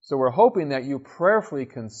 So we're hoping that you prayerfully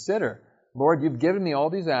consider, Lord, you've given me all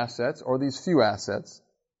these assets, or these few assets.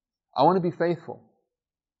 I want to be faithful.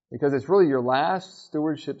 Because it's really your last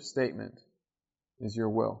stewardship statement is your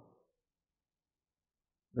will.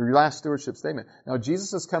 Your last stewardship statement. Now,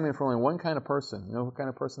 Jesus is coming for only one kind of person. You know what kind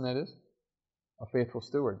of person that is? A faithful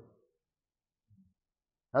steward.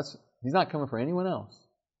 He's not coming for anyone else,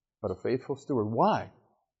 but a faithful steward. Why?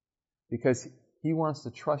 Because He wants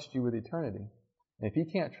to trust you with eternity. And if He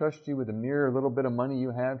can't trust you with the mere little bit of money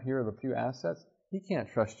you have here, the few assets, He can't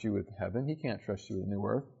trust you with heaven. He can't trust you with new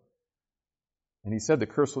earth. And He said the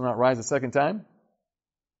curse will not rise a second time.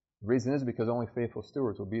 The reason is because only faithful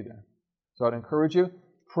stewards will be there. So I'd encourage you,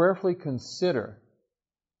 prayerfully consider,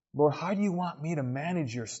 Lord, how do you want me to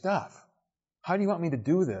manage your stuff? How do you want me to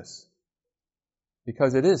do this?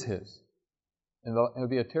 Because it is His. And it would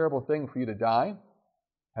be a terrible thing for you to die,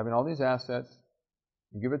 having all these assets.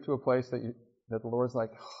 You give it to a place that the Lord's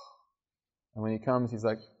like, and when He comes, He's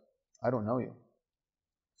like, I don't know you.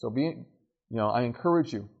 So I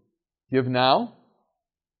encourage you, give now,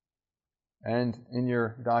 and in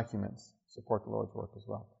your documents, support the Lord's work as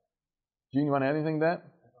well. Gene, you want to add anything to that?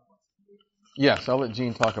 Yes, I'll let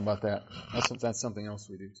Gene talk about that. That's something else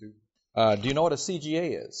we do too. Do you know what a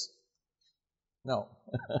CGA is? No.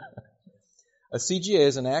 A CGA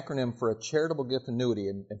is an acronym for a charitable gift annuity,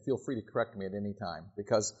 and feel free to correct me at any time,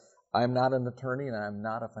 because I'm not an attorney and I'm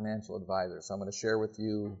not a financial advisor, so I'm going to share with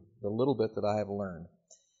you the little bit that I have learned.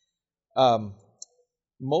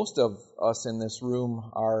 Most of us in this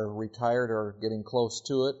room are retired or getting close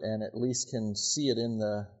to it, and at least can see it in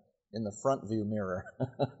the front view mirror.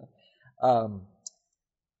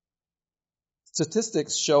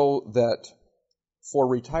 Statistics show that for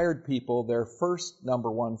retired people, their first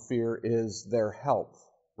number one fear is their health,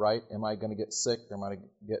 right? Am I going to get sick? Am I going to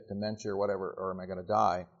get dementia or whatever? Or am I going to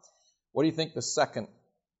die? What do you think the second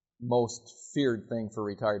most feared thing for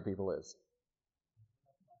retired people is?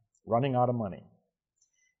 Running out of money.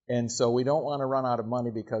 And so we don't want to run out of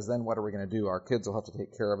money, because then what are we going to do? Our kids will have to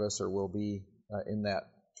take care of us, or we'll be in that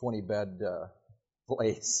 20-bed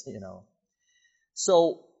place,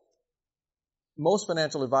 So most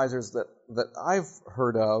financial advisors that I've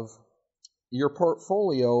heard of, your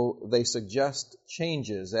portfolio, they suggest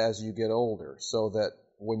changes as you get older, so that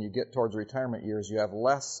when you get towards retirement years, you have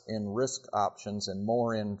less in risk options and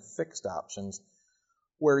more in fixed options,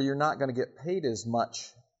 where you're not going to get paid as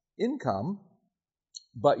much income,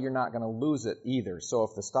 but you're not going to lose it either. So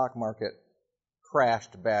if the stock market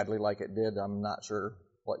crashed badly like it did, I'm not sure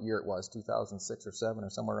what year it was, 2006 or 7 or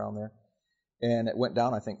somewhere around there, and it went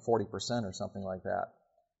down, I think, 40% or something like that.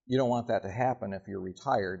 You don't want that to happen if you're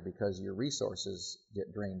retired, because your resources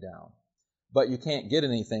get drained down. But you can't get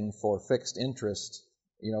anything for fixed interest.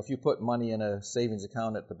 If you put money in a savings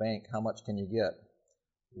account at the bank, how much can you get?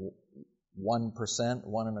 1%,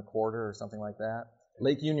 1.25%, or something like that.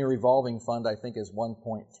 Lake Union Revolving Fund, I think, is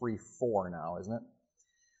 1.34 now, isn't it?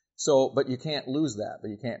 So, but you can't lose that, but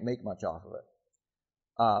you can't make much off of it.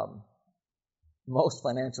 Most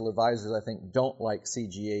financial advisors, I think, don't like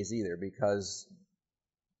CGAs either, because,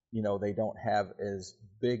 they don't have as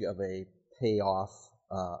big of a payoff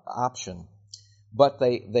option. But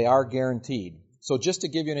they are guaranteed. So just to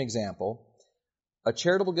give you an example, a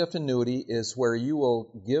charitable gift annuity is where you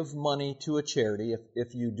will give money to a charity.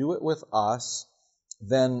 If you do it with us,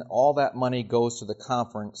 then all that money goes to the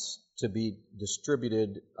conference to be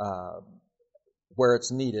distributed where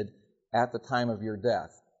it's needed at the time of your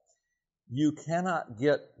death. you cannot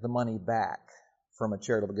get the money back from a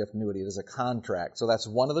charitable gift annuity. It is a contract. So that's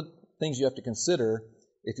one of the things you have to consider.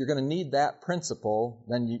 If you're going to need that principal,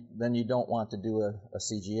 then you don't want to do a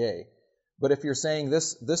CGA. But if you're saying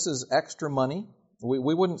this is extra money,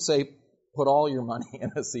 we wouldn't say put all your money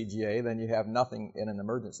in a CGA, then you have nothing in an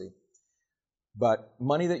emergency. But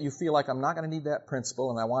money that you feel like I'm not going to need that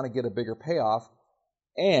principal and I want to get a bigger payoff,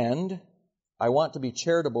 and I want to be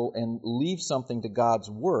charitable and leave something to God's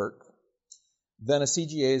work, then a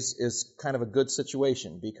CGA is kind of a good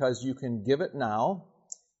situation because you can give it now,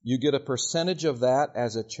 you get a percentage of that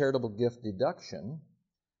as a charitable gift deduction,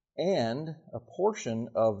 and a portion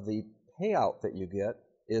of the payout that you get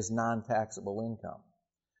is non-taxable income.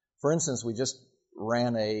 For instance, we just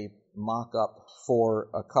ran a mock-up for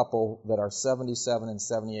a couple that are 77 and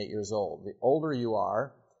 78 years old. The older you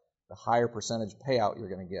are, the higher percentage payout you're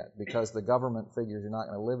going to get because the government figures you're not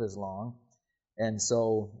going to live as long, and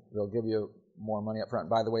so they'll give you more money up front.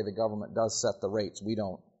 By the way, the government does set the rates. We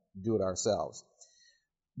don't do it ourselves.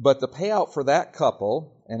 But the payout for that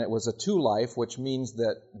couple, and it was a 2-life, which means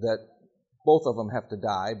that both of them have to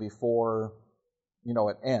die before,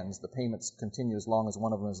 it ends. The payments continue as long as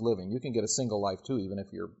one of them is living. You can get a single life too, even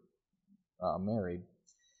if you're married.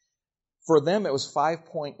 For them, it was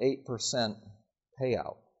 5.8%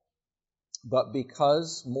 payout. But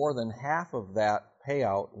because more than half of that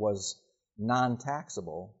payout was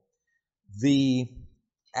non-taxable, the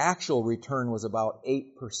actual return was about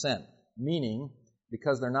 8%, meaning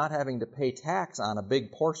because they're not having to pay tax on a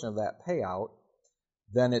big portion of that payout,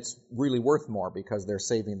 then it's really worth more because they're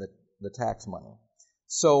saving the tax money.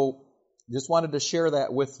 So just wanted to share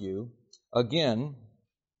that with you. Again,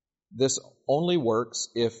 this only works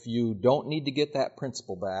if you don't need to get that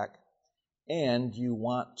principal back and you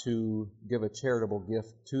want to give a charitable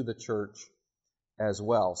gift to the church as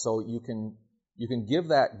well. So you can give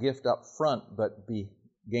that gift up front but be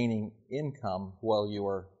gaining income while you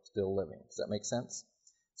are still living. Does that make sense?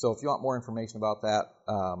 So if you want more information about that,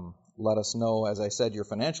 let us know. As I said, your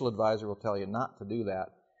financial advisor will tell you not to do that.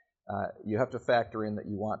 You have to factor in that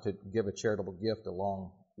you want to give a charitable gift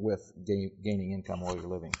along with gaining income while you're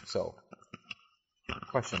living. So,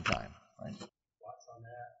 question time, right? Thoughts on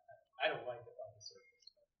that? I don't like it on the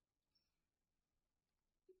surface.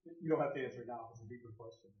 You don't have to answer now. It's a deeper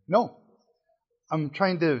question. No. I'm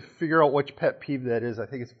trying to figure out which pet peeve that is. I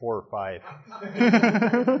think it's 4 or 5.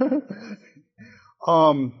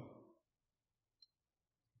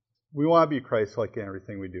 We want to be Christ-like in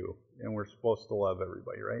everything we do, and we're supposed to love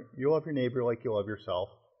everybody, right? You love your neighbor like you love yourself.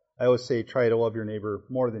 I always say try to love your neighbor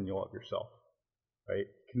more than you love yourself, right?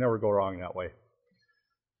 Can never go wrong that way.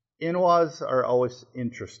 In-laws are always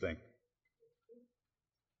interesting.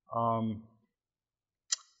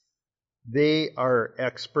 They are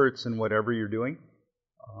experts in whatever you're doing.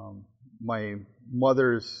 My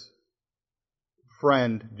mother's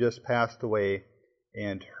friend just passed away,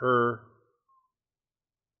 and her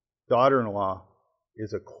daughter-in-law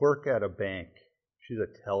is a clerk at a bank. She's a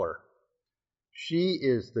teller. She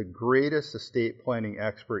is the greatest estate planning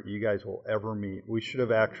expert you guys will ever meet. We should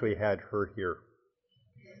have actually had her here.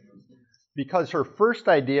 Because her first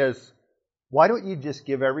idea is, why don't you just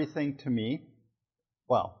give everything to me?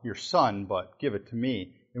 Well, your son, but give it to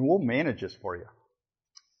me, and we'll manage this for you.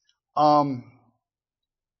 I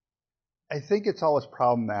think it's always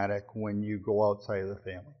problematic when you go outside of the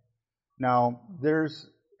family. Now,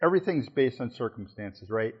 everything's based on circumstances,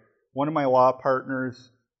 right? One of my law partners,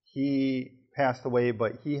 he passed away,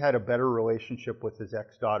 but he had a better relationship with his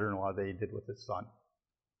ex-daughter-in-law than he did with his son.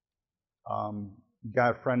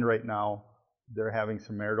 Got a friend right now. They're having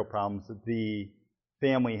some marital problems. The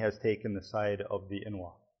family has taken the side of the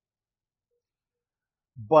in-law.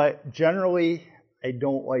 But generally, I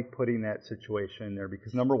don't like putting that situation in there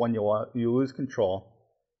because, number one, you lose control.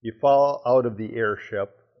 You fall out of the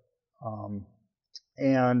airship.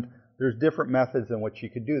 And there's different methods in which you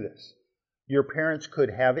could do this. Your parents could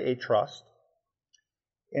have a trust,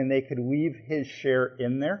 and they could leave his share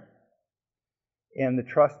in there, and the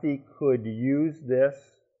trustee could use this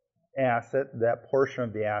asset, that portion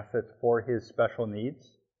of the assets, for his special needs.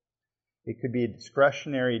 It could be a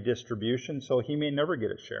discretionary distribution, so he may never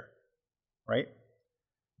get a share, right?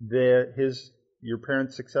 Your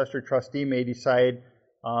parents' successor trustee may decide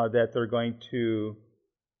that they're going to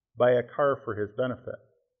buy a car for his benefit,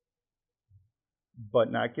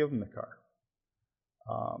 but not give him the car.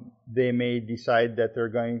 They may decide that they're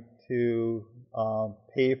going to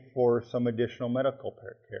pay for some additional medical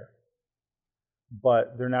care,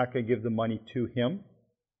 but they're not going to give the money to him.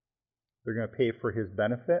 They're going to pay for his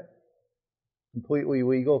benefit. Completely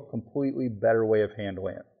legal, completely better way of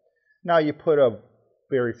handling it. Now you put a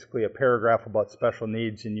basically a paragraph about special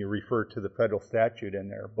needs, and you refer to the federal statute in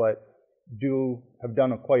there. But have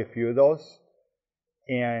done quite a few of those,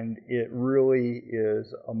 and it really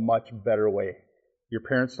is a much better way. Your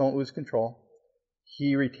parents don't lose control.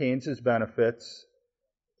 He retains his benefits,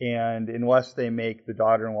 and unless they make the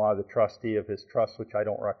daughter-in-law the trustee of his trust, which I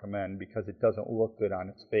don't recommend because it doesn't look good on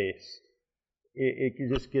its face, it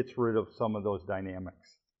just gets rid of some of those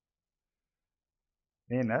dynamics.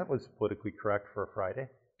 Man, that was politically correct for a Friday.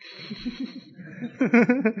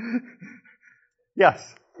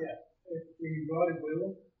 Yes? Yeah. If we write a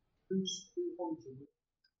will, who holds the will?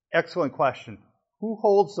 Excellent question. Who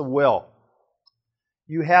holds the will?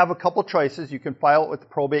 You have a couple choices. You can file it with the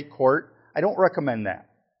probate court. I don't recommend that.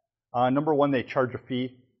 Number one, they charge a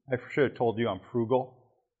fee. I should have told you I'm frugal.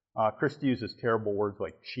 Christy uses terrible words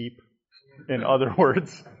like cheap and other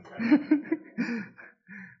words.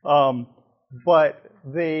 But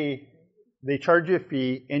they charge you a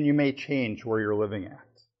fee, and you may change where you're living at.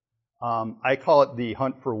 I call it the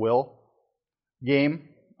hunt for will game.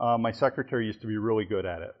 My secretary used to be really good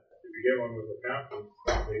at it. If you get one with accountants,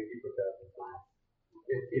 they keep it that.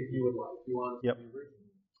 If you would like, if you want. Yep.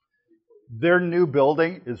 Their new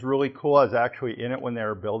building is really cool. I was actually in it when they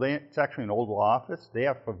were building it. It's actually an Oval Office. They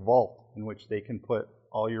have a vault in which they can put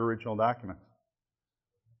all your original documents.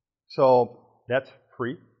 So that's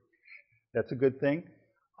free. That's a good thing.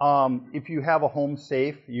 If you have a home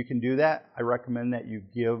safe, you can do that. I recommend that you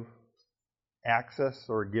give access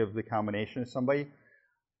or give the combination to somebody.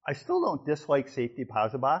 I still don't dislike safety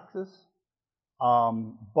deposit boxes.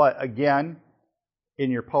 But again, in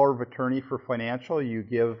your power of attorney for financial, you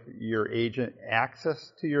give your agent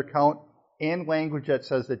access to your account and language that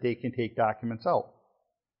says that they can take documents out.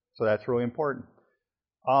 So that's really important.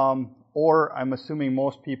 Or I'm assuming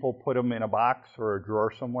most people put them in a box or a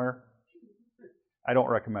drawer somewhere. I don't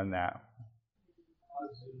recommend that.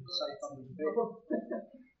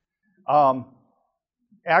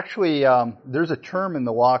 Actually, there's a term in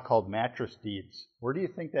the law called mattress deeds. Where do you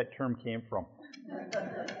think that term came from?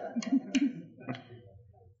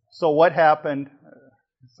 So what happened?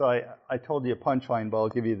 So I told you a punchline, but I'll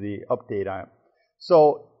give you the update on it.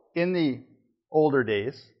 So in the older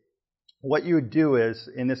days, what you would do is,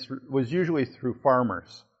 and this was usually through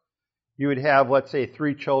farmers, you would have, let's say,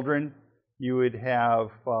 3 children. You would have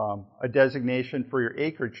a designation for your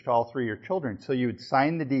acreage to all 3 of your children. So you would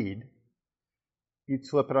sign the deed. You'd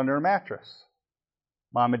slip it under a mattress.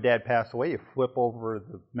 Mom and Dad pass away. You flip over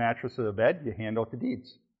the mattress of the bed. You hand out the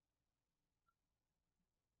deeds.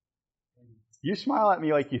 You smile at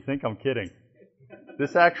me like you think I'm kidding.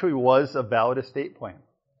 This actually was a valid estate plan.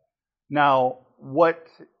 Now, what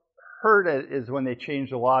hurt it is when they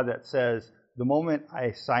changed the law that says the moment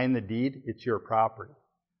I sign the deed, it's your property.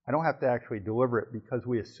 I don't have to actually deliver it because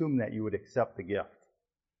we assume that you would accept the gift.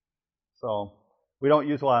 So we don't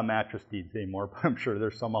use a lot of mattress deeds anymore, but I'm sure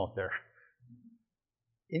there's some out there.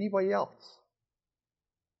 Anybody else?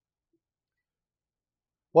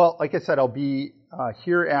 Well, like I said, I'll be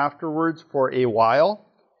here afterwards for a while.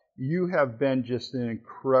 You have been just an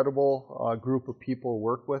incredible group of people to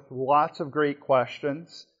work with. Lots of great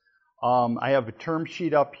questions. I have a term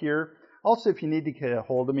sheet up here. Also, if you need to get a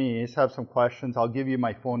hold of me and you just have some questions, I'll give you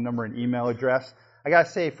my phone number and email address. I got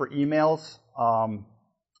to say, for emails,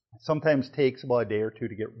 sometimes takes about a day or two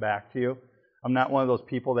to get back to you. I'm not one of those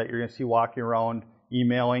people that you're going to see walking around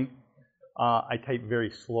emailing. I type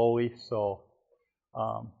very slowly, so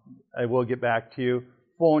I will get back to you.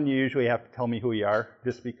 Phone, you usually have to tell me who you are,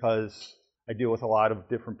 just because I deal with a lot of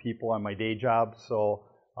different people on my day job. So,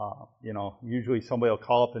 usually somebody will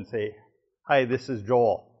call up and say, "Hi, this is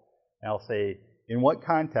Joel." And I'll say, "In what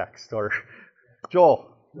context?" Or,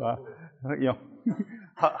 "Joel,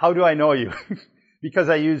 how do I know you?" Because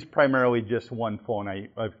I use primarily just one phone.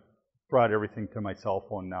 I've brought everything to my cell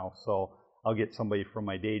phone now. So I'll get somebody from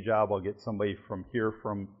my day job. I'll get somebody from here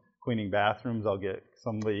from cleaning bathrooms. I'll get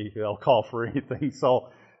somebody who'll call for anything. So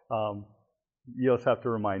you'll just have to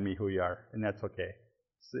remind me who you are, and that's okay.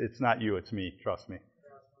 It's not you, it's me. Trust me.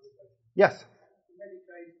 Yes?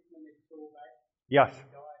 Yes.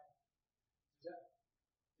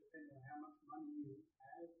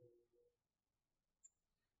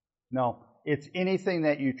 No. It's anything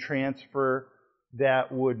that you transfer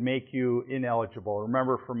that would make you ineligible.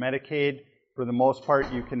 Remember, for Medicaid, for the most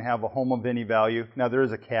part, you can have a home of any value. Now, there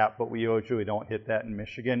is a cap, but we usually don't hit that in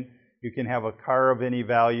Michigan. You can have a car of any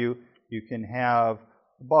value. You can have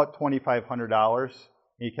about $2,500.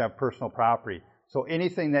 You can have personal property. So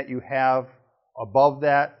anything that you have above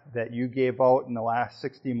that you gave out in the last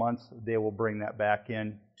 60 months, they will bring that back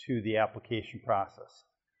in to the application process.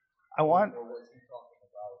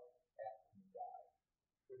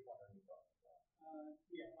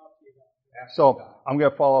 So I'm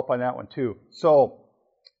going to follow up on that one too. So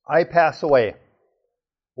I pass away.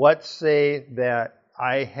 Let's say that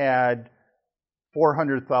I had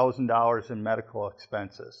 $400,000 in medical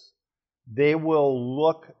expenses. They will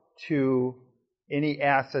look to any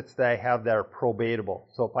assets that I have that are probatable.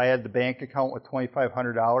 So if I had the bank account with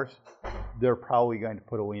 $2,500, they're probably going to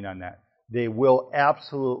put a lien on that. They will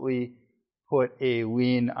absolutely put a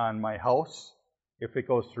lien on my house if it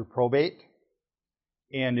goes through probate.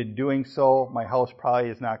 And in doing so, my house probably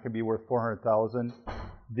is not going to be worth $400,000.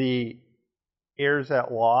 The heirs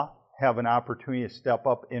at law have an opportunity to step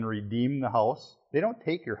up and redeem the house. They don't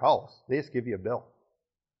take your house; they just give you a bill.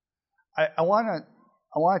 I want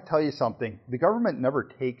to tell you something. The government never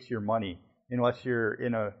takes your money unless you're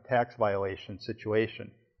in a tax violation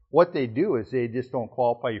situation. What they do is they just don't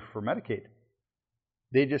qualify you for Medicaid.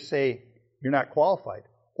 They just say you're not qualified,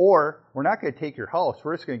 or we're not going to take your house.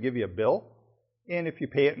 We're just going to give you a bill. And if you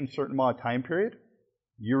pay it in a certain amount of time period,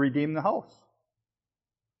 you redeem the house.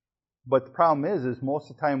 But the problem is most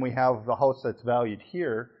of the time we have the house that's valued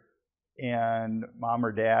here, and mom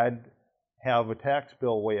or dad have a tax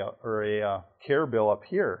bill way up, or a care bill up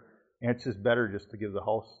here, and it's just better just to give the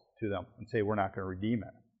house to them and say we're not going to redeem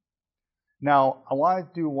it. Now, I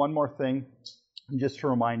want to do one more thing just to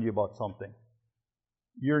remind you about something.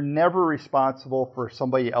 You're never responsible for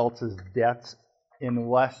somebody else's debts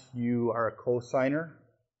unless you are a co-signer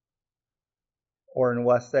or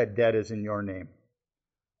unless that debt is in your name.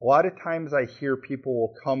 A lot of times I hear people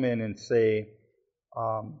will come in and say,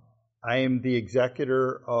 I am the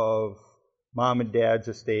executor of mom and dad's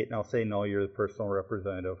estate, and I'll say, no, you're the personal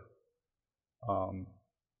representative.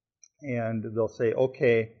 And they'll say,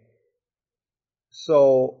 okay,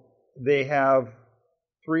 so they have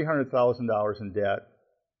 $300,000 in debt.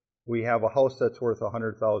 We have a house that's worth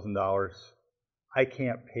 $100,000. I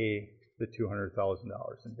can't pay the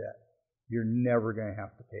 $200,000 in debt. You're never going to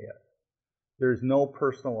have to pay it. There's no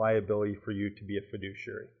personal liability for you to be a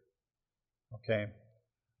fiduciary. Okay?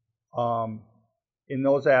 In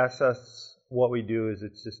those assets, what we do is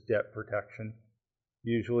it's just debt protection.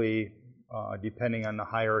 Usually, depending on the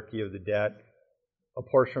hierarchy of the debt, a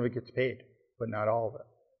portion of it gets paid, but not all of it.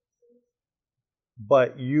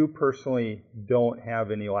 But you personally don't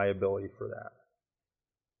have any liability for that.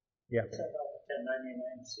 Yeah. It's about the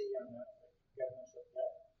 1099-C on that forgiveness of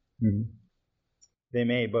debt. Mm-hmm. They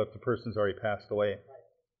may, but if the person's already passed away. A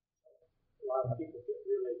lot of people get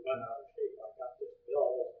really bent out of shape. I got this bill.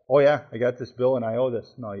 Oh yeah, I got this bill and I owe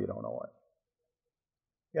this. No, you don't owe it.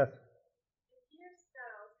 Yes? If your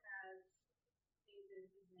spouse has things in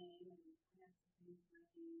his name and has things in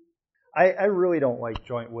his name. I really don't like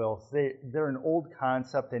joint wills. They're an old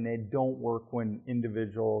concept and they don't work when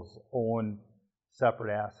individuals own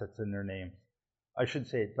separate assets in their names. I should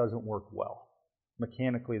say it doesn't work well.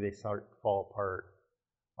 Mechanically, they start to fall apart.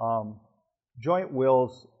 Joint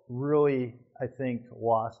wills really, I think,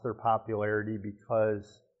 lost their popularity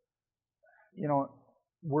because,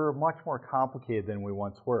 we're much more complicated than we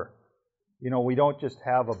once were. We don't just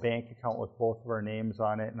have a bank account with both of our names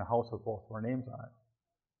on it and a house with both of our names on it.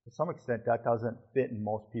 To some extent, that doesn't fit in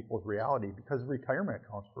most people's reality because retirement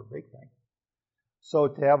accounts for a big thing. So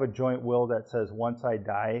to have a joint will that says once I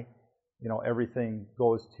die, everything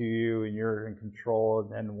goes to you and you're in control,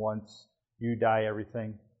 and then once you die,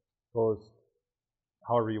 everything goes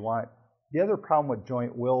however you want. The other problem with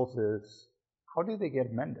joint wills is, how do they get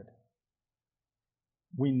amended?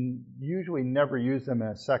 We usually never use them in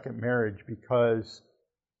a second marriage because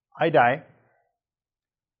I die.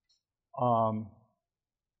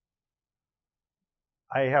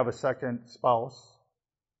 I have a second spouse,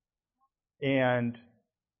 and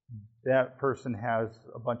that person has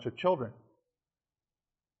a bunch of children.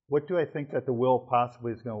 What do I think that the will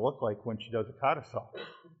possibly is going to look like when she does a codicil?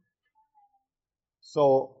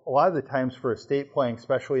 So a lot of the times for estate planning,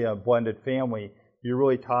 especially a blended family, you're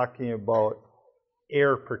really talking about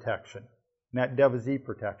heir protection. Not devotee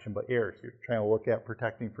protection, but heirs. You're trying to look at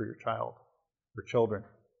protecting for your child, for children.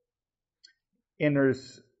 And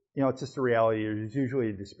there's, it's just a reality. There's usually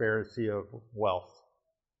a disparity of wealth.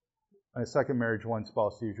 In a second marriage, one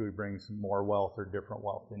spouse usually brings more wealth or different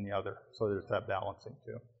wealth than the other. So there's that balancing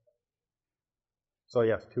too. So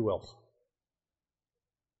yes, 2 wills.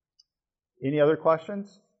 Any other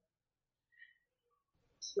questions?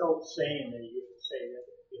 Still saying that you can say that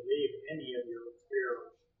if you leave any of your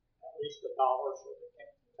heirs at least $1 so they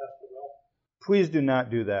can't contest the will. Please do not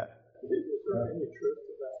do that. Is there any truth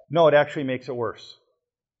to that? No, it actually makes it worse.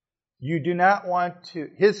 You do not want to...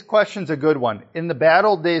 His question's a good one. In the bad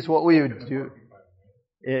old days, what we would do...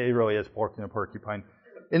 It really is pork and a porcupine.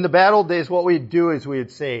 In the bad old days, what we'd do is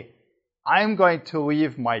we'd say, I'm going to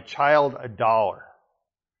leave my child $1.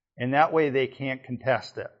 And that way they can't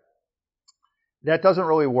contest it. That doesn't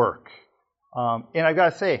really work. And I've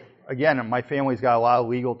got to say, again, my family's got a lot of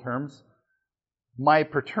legal terms. My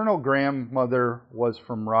paternal grandmother was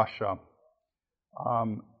from Russia.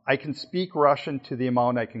 I can speak Russian to the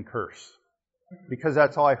amount I can curse, because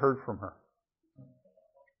that's all I heard from her.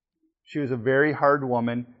 She was a very hard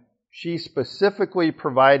woman. She specifically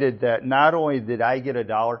provided that not only did I get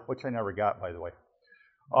 $1, which I never got, by the way,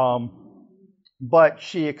 but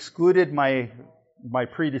she excluded my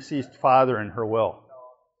predeceased father in her will,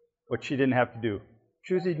 which she didn't have to do.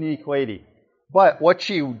 She was a unique lady. But what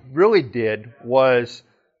she really did was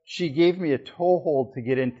she gave me a toehold to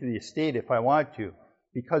get into the estate if I wanted to.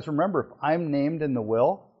 Because remember, if I'm named in the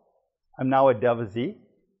will, I'm now a devotee.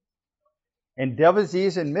 And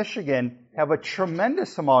devotees in Michigan have a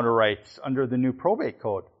tremendous amount of rights under the new probate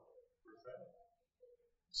code.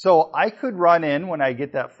 So I could run in when I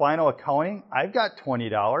get that final accounting. I've got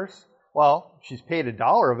 $20. Well, she's paid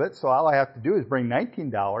 $1 of it, so all I have to do is bring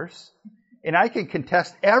 $19. And I can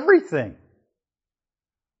contest everything.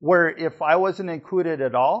 Where if I wasn't included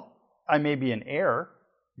at all, I may be an heir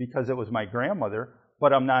because it was my grandmother,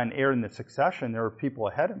 but I'm not an heir in the succession. There were people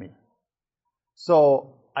ahead of me.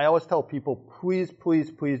 So I always tell people, please, please,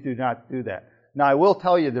 please do not do that. Now, I will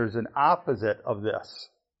tell you there's an opposite of this.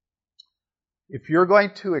 If you're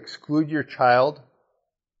going to exclude your child,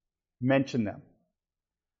 mention them.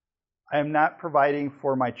 I am not providing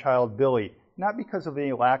for my child Billy, not because of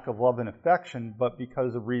any lack of love and affection, but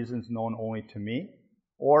because of reasons known only to me.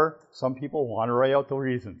 Or some people want to write out the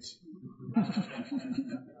reasons.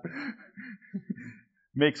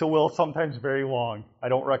 Makes a will sometimes very long. I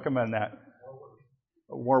don't recommend that.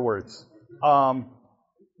 More words.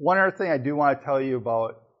 One other thing I do want to tell you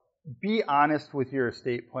about, be honest with your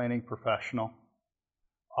estate planning professional.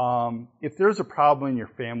 If there's a problem in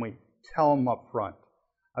your family, tell them up front.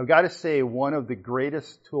 I've got to say, one of the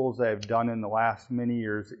greatest tools I've done in the last many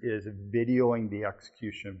years is videoing the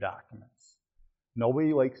execution of documents.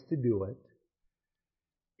 Nobody likes to do it.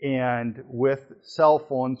 And with cell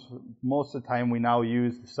phones, most of the time we now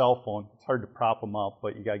use the cell phone. It's hard to prop them up,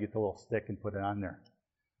 but you got to get the little stick and put it on there.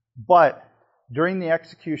 But during the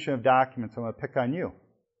execution of documents, I'm going to pick on you.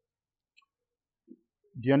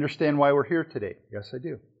 Do you understand why we're here today? Yes, I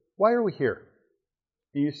do. Why are we here?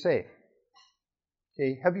 And you say,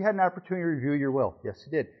 okay, have you had an opportunity to review your will? Yes,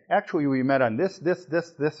 you did. Actually, we met on this,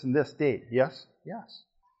 and this date. Yes? Yes.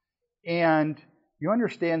 And you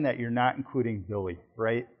understand that you're not including Billy,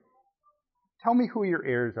 right? Tell me who your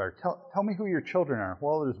heirs are. Tell me who your children are.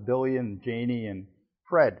 Well, there's Billy and Janie and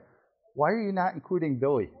Fred. Why are you not including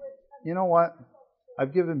Billy? You know what?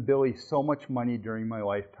 I've given Billy so much money during my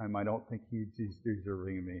lifetime, I don't think he's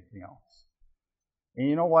deserving of anything else. And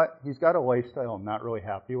you know what? He's got a lifestyle I'm not really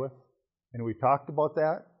happy with. And we talked about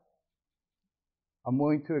that. I'm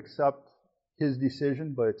willing to accept his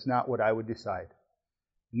decision, but it's not what I would decide.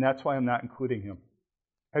 And that's why I'm not including him.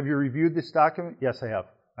 Have you reviewed this document? Yes, I have.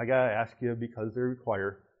 I got to ask you because they're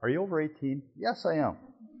required. Are you over 18? Yes, I am.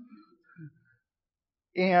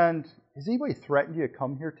 And has anybody threatened you to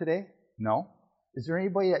come here today? No. Is there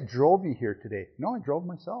anybody that drove you here today? No, I drove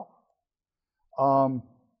myself.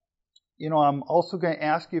 I'm also going to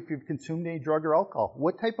ask you if you've consumed any drug or alcohol.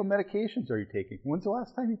 What type of medications are you taking? When's the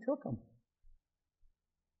last time you took them?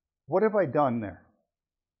 What have I done there?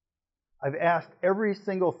 I've asked every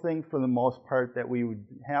single thing for the most part that we would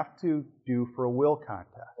have to do for a will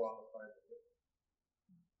contest.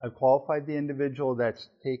 I've qualified the individual that's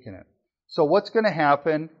taken it. So what's going to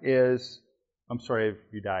happen is, I'm sorry if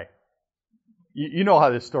you die. You know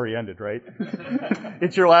how this story ended, right?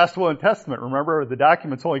 It's your last will and testament. Remember, the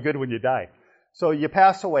document's only good when you die. So you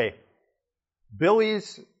pass away.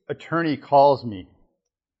 Billy's attorney calls me.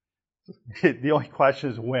 The only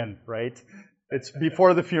question is when, right? It's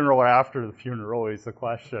before the funeral or after the funeral is the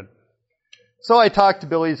question. So I talked to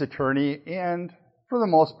Billy's attorney, and for the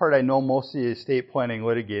most part, I know most of the estate planning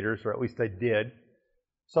litigators, or at least I did.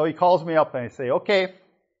 So he calls me up and I say, okay,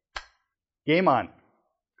 game on.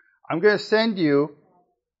 I'm going to send you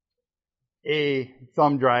a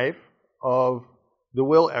thumb drive of the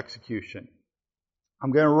will execution.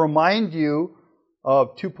 I'm going to remind you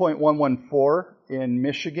of 2.114 in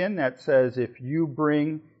Michigan that says if you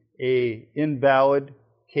bring a invalid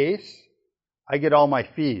case, I get all my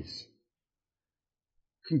fees.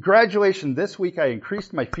 Congratulations, this week I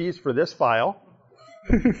increased my fees for this file.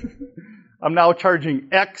 I'm now charging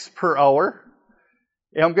X per hour.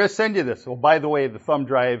 And I'm going to send you this. Well, by the way, the thumb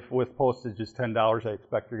drive with postage is $10. I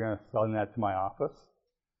expect you're going to send that to my office.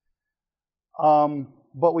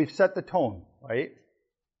 But we've set the tone, right?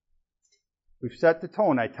 We've set the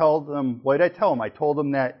tone. I told them, what did I tell them? I told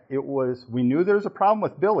them that we knew there was a problem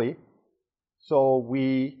with Billy, so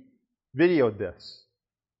we videoed this.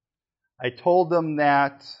 I told them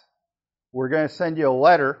that we're going to send you a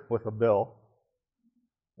letter with a bill,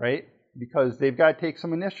 right? Because they've got to take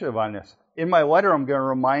some initiative on this. In my letter, I'm going to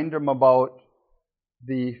remind them about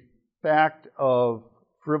the fact of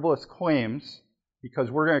frivolous claims,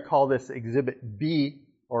 because we're going to call this Exhibit B,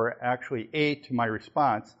 or actually A to my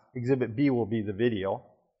response. Exhibit B will be the video,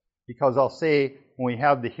 because I'll say when we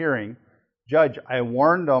have the hearing, Judge, I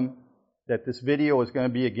warned him that this video was going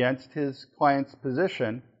to be against his client's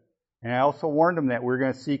position, and I also warned him that we're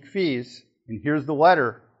going to seek fees, and here's the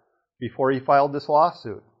letter before he filed this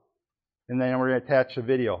lawsuit. And then we're going to attach the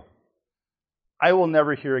video. I will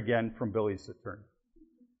never hear again from Billy's attorney.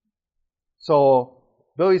 So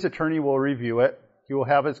Billy's attorney will review it. He will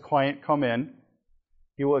have his client come in.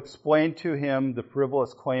 He will explain to him the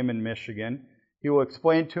frivolous claim in Michigan. He will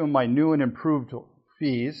explain to him my new and improved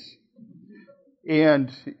fees.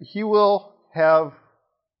 And he will have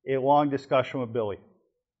a long discussion with Billy.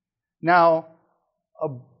 Now,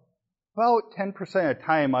 about 10% of the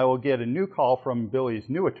time, I will get a new call from Billy's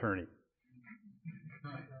new attorney.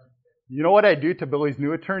 You know what I do to Billy's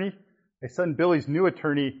new attorney? I send Billy's new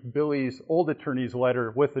attorney Billy's old attorney's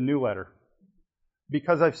letter with a new letter.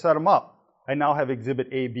 Because I've set them up. I now have Exhibit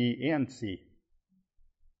A, B, and C.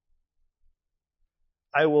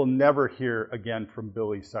 I will never hear again from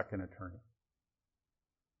Billy's second attorney.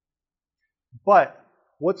 But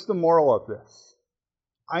what's the moral of this?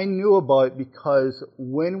 I knew about it because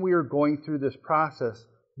when we were going through this process,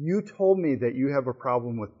 you told me that you have a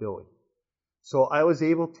problem with Billy. So I was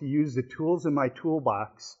able to use the tools in my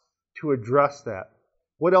toolbox to address that.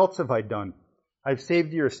 What else have I done? I've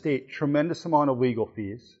saved your estate a tremendous amount of legal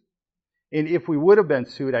fees. And if we would have been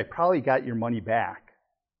sued, I probably got your money back.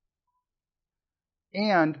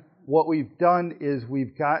 And what we've done is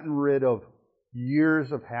we've gotten rid of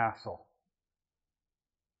years of hassle.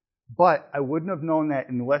 But I wouldn't have known that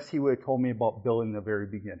unless he would have told me about Bill in the very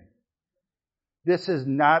beginning. This is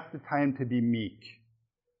not the time to be meek.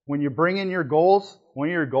 When you bring in your goals, one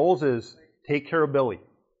of your goals is take care of Billy.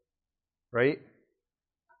 Right?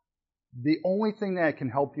 The only thing that I can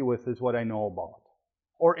help you with is what I know about.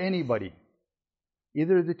 Or anybody.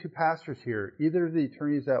 Either of the two pastors here, either of the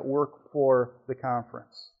attorneys that work for the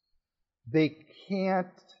conference. They can't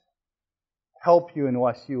help you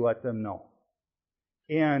unless you let them know.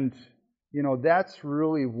 And, that's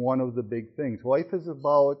really one of the big things. Life is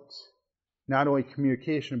about not only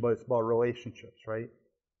communication, but it's about relationships, right?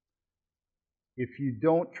 If you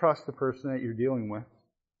don't trust the person that you're dealing with,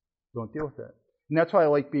 don't deal with it. And that's why I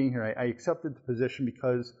like being here. I accepted the position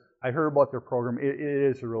because I heard about their program. It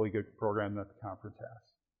is a really good program that the conference has.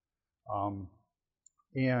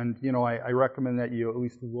 I recommend that you at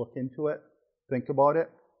least look into it, think about it.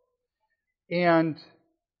 And,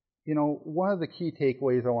 one of the key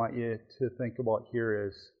takeaways I want you to think about here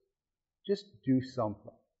is just do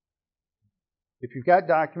something. If you've got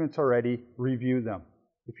documents already, review them.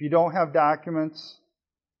 If you don't have documents,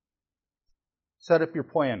 set up your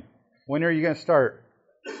plan. When are you going to start?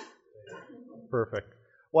 Perfect.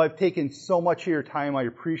 Well, I've taken so much of your time. I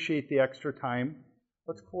appreciate the extra time.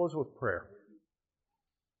 Let's close with prayer.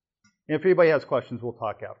 And if anybody has questions, we'll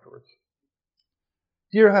talk afterwards.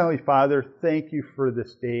 Dear Heavenly Father, thank you for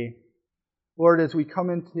this day. Lord, as we come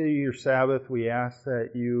into your Sabbath, we ask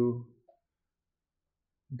that you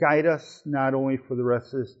guide us not only for the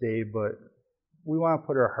rest of this day, but we want to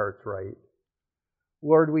put our hearts right.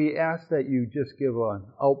 Lord, we ask that you just give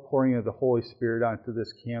an outpouring of the Holy Spirit onto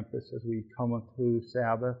this campus as we come into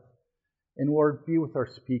Sabbath. And Lord, be with our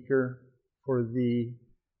speaker for the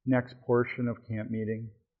next portion of camp meeting.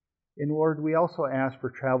 And Lord, we also ask for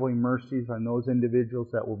traveling mercies on those individuals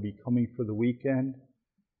that will be coming for the weekend.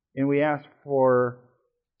 And we ask for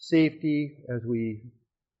safety as we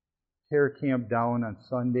tear camp down on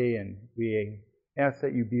Sunday. And we ask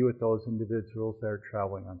that you be with those individuals that are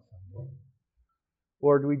traveling on Sunday.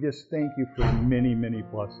 Lord, we just thank you for many, many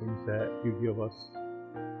blessings that you give us,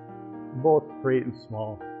 both great and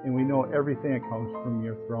small. And we know everything that comes from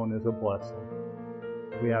your throne is a blessing.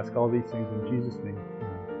 We ask all these things in Jesus' name. Amen.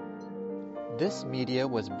 This media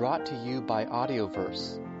was brought to you by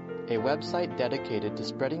Audioverse, a website dedicated to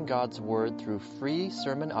spreading God's Word through free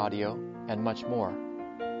sermon audio and much more.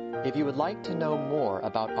 If you would like to know more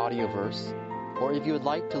about Audioverse, or if you would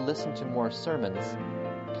like to listen to more sermons,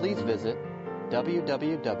 please visit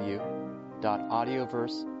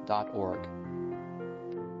www.audioverse.org.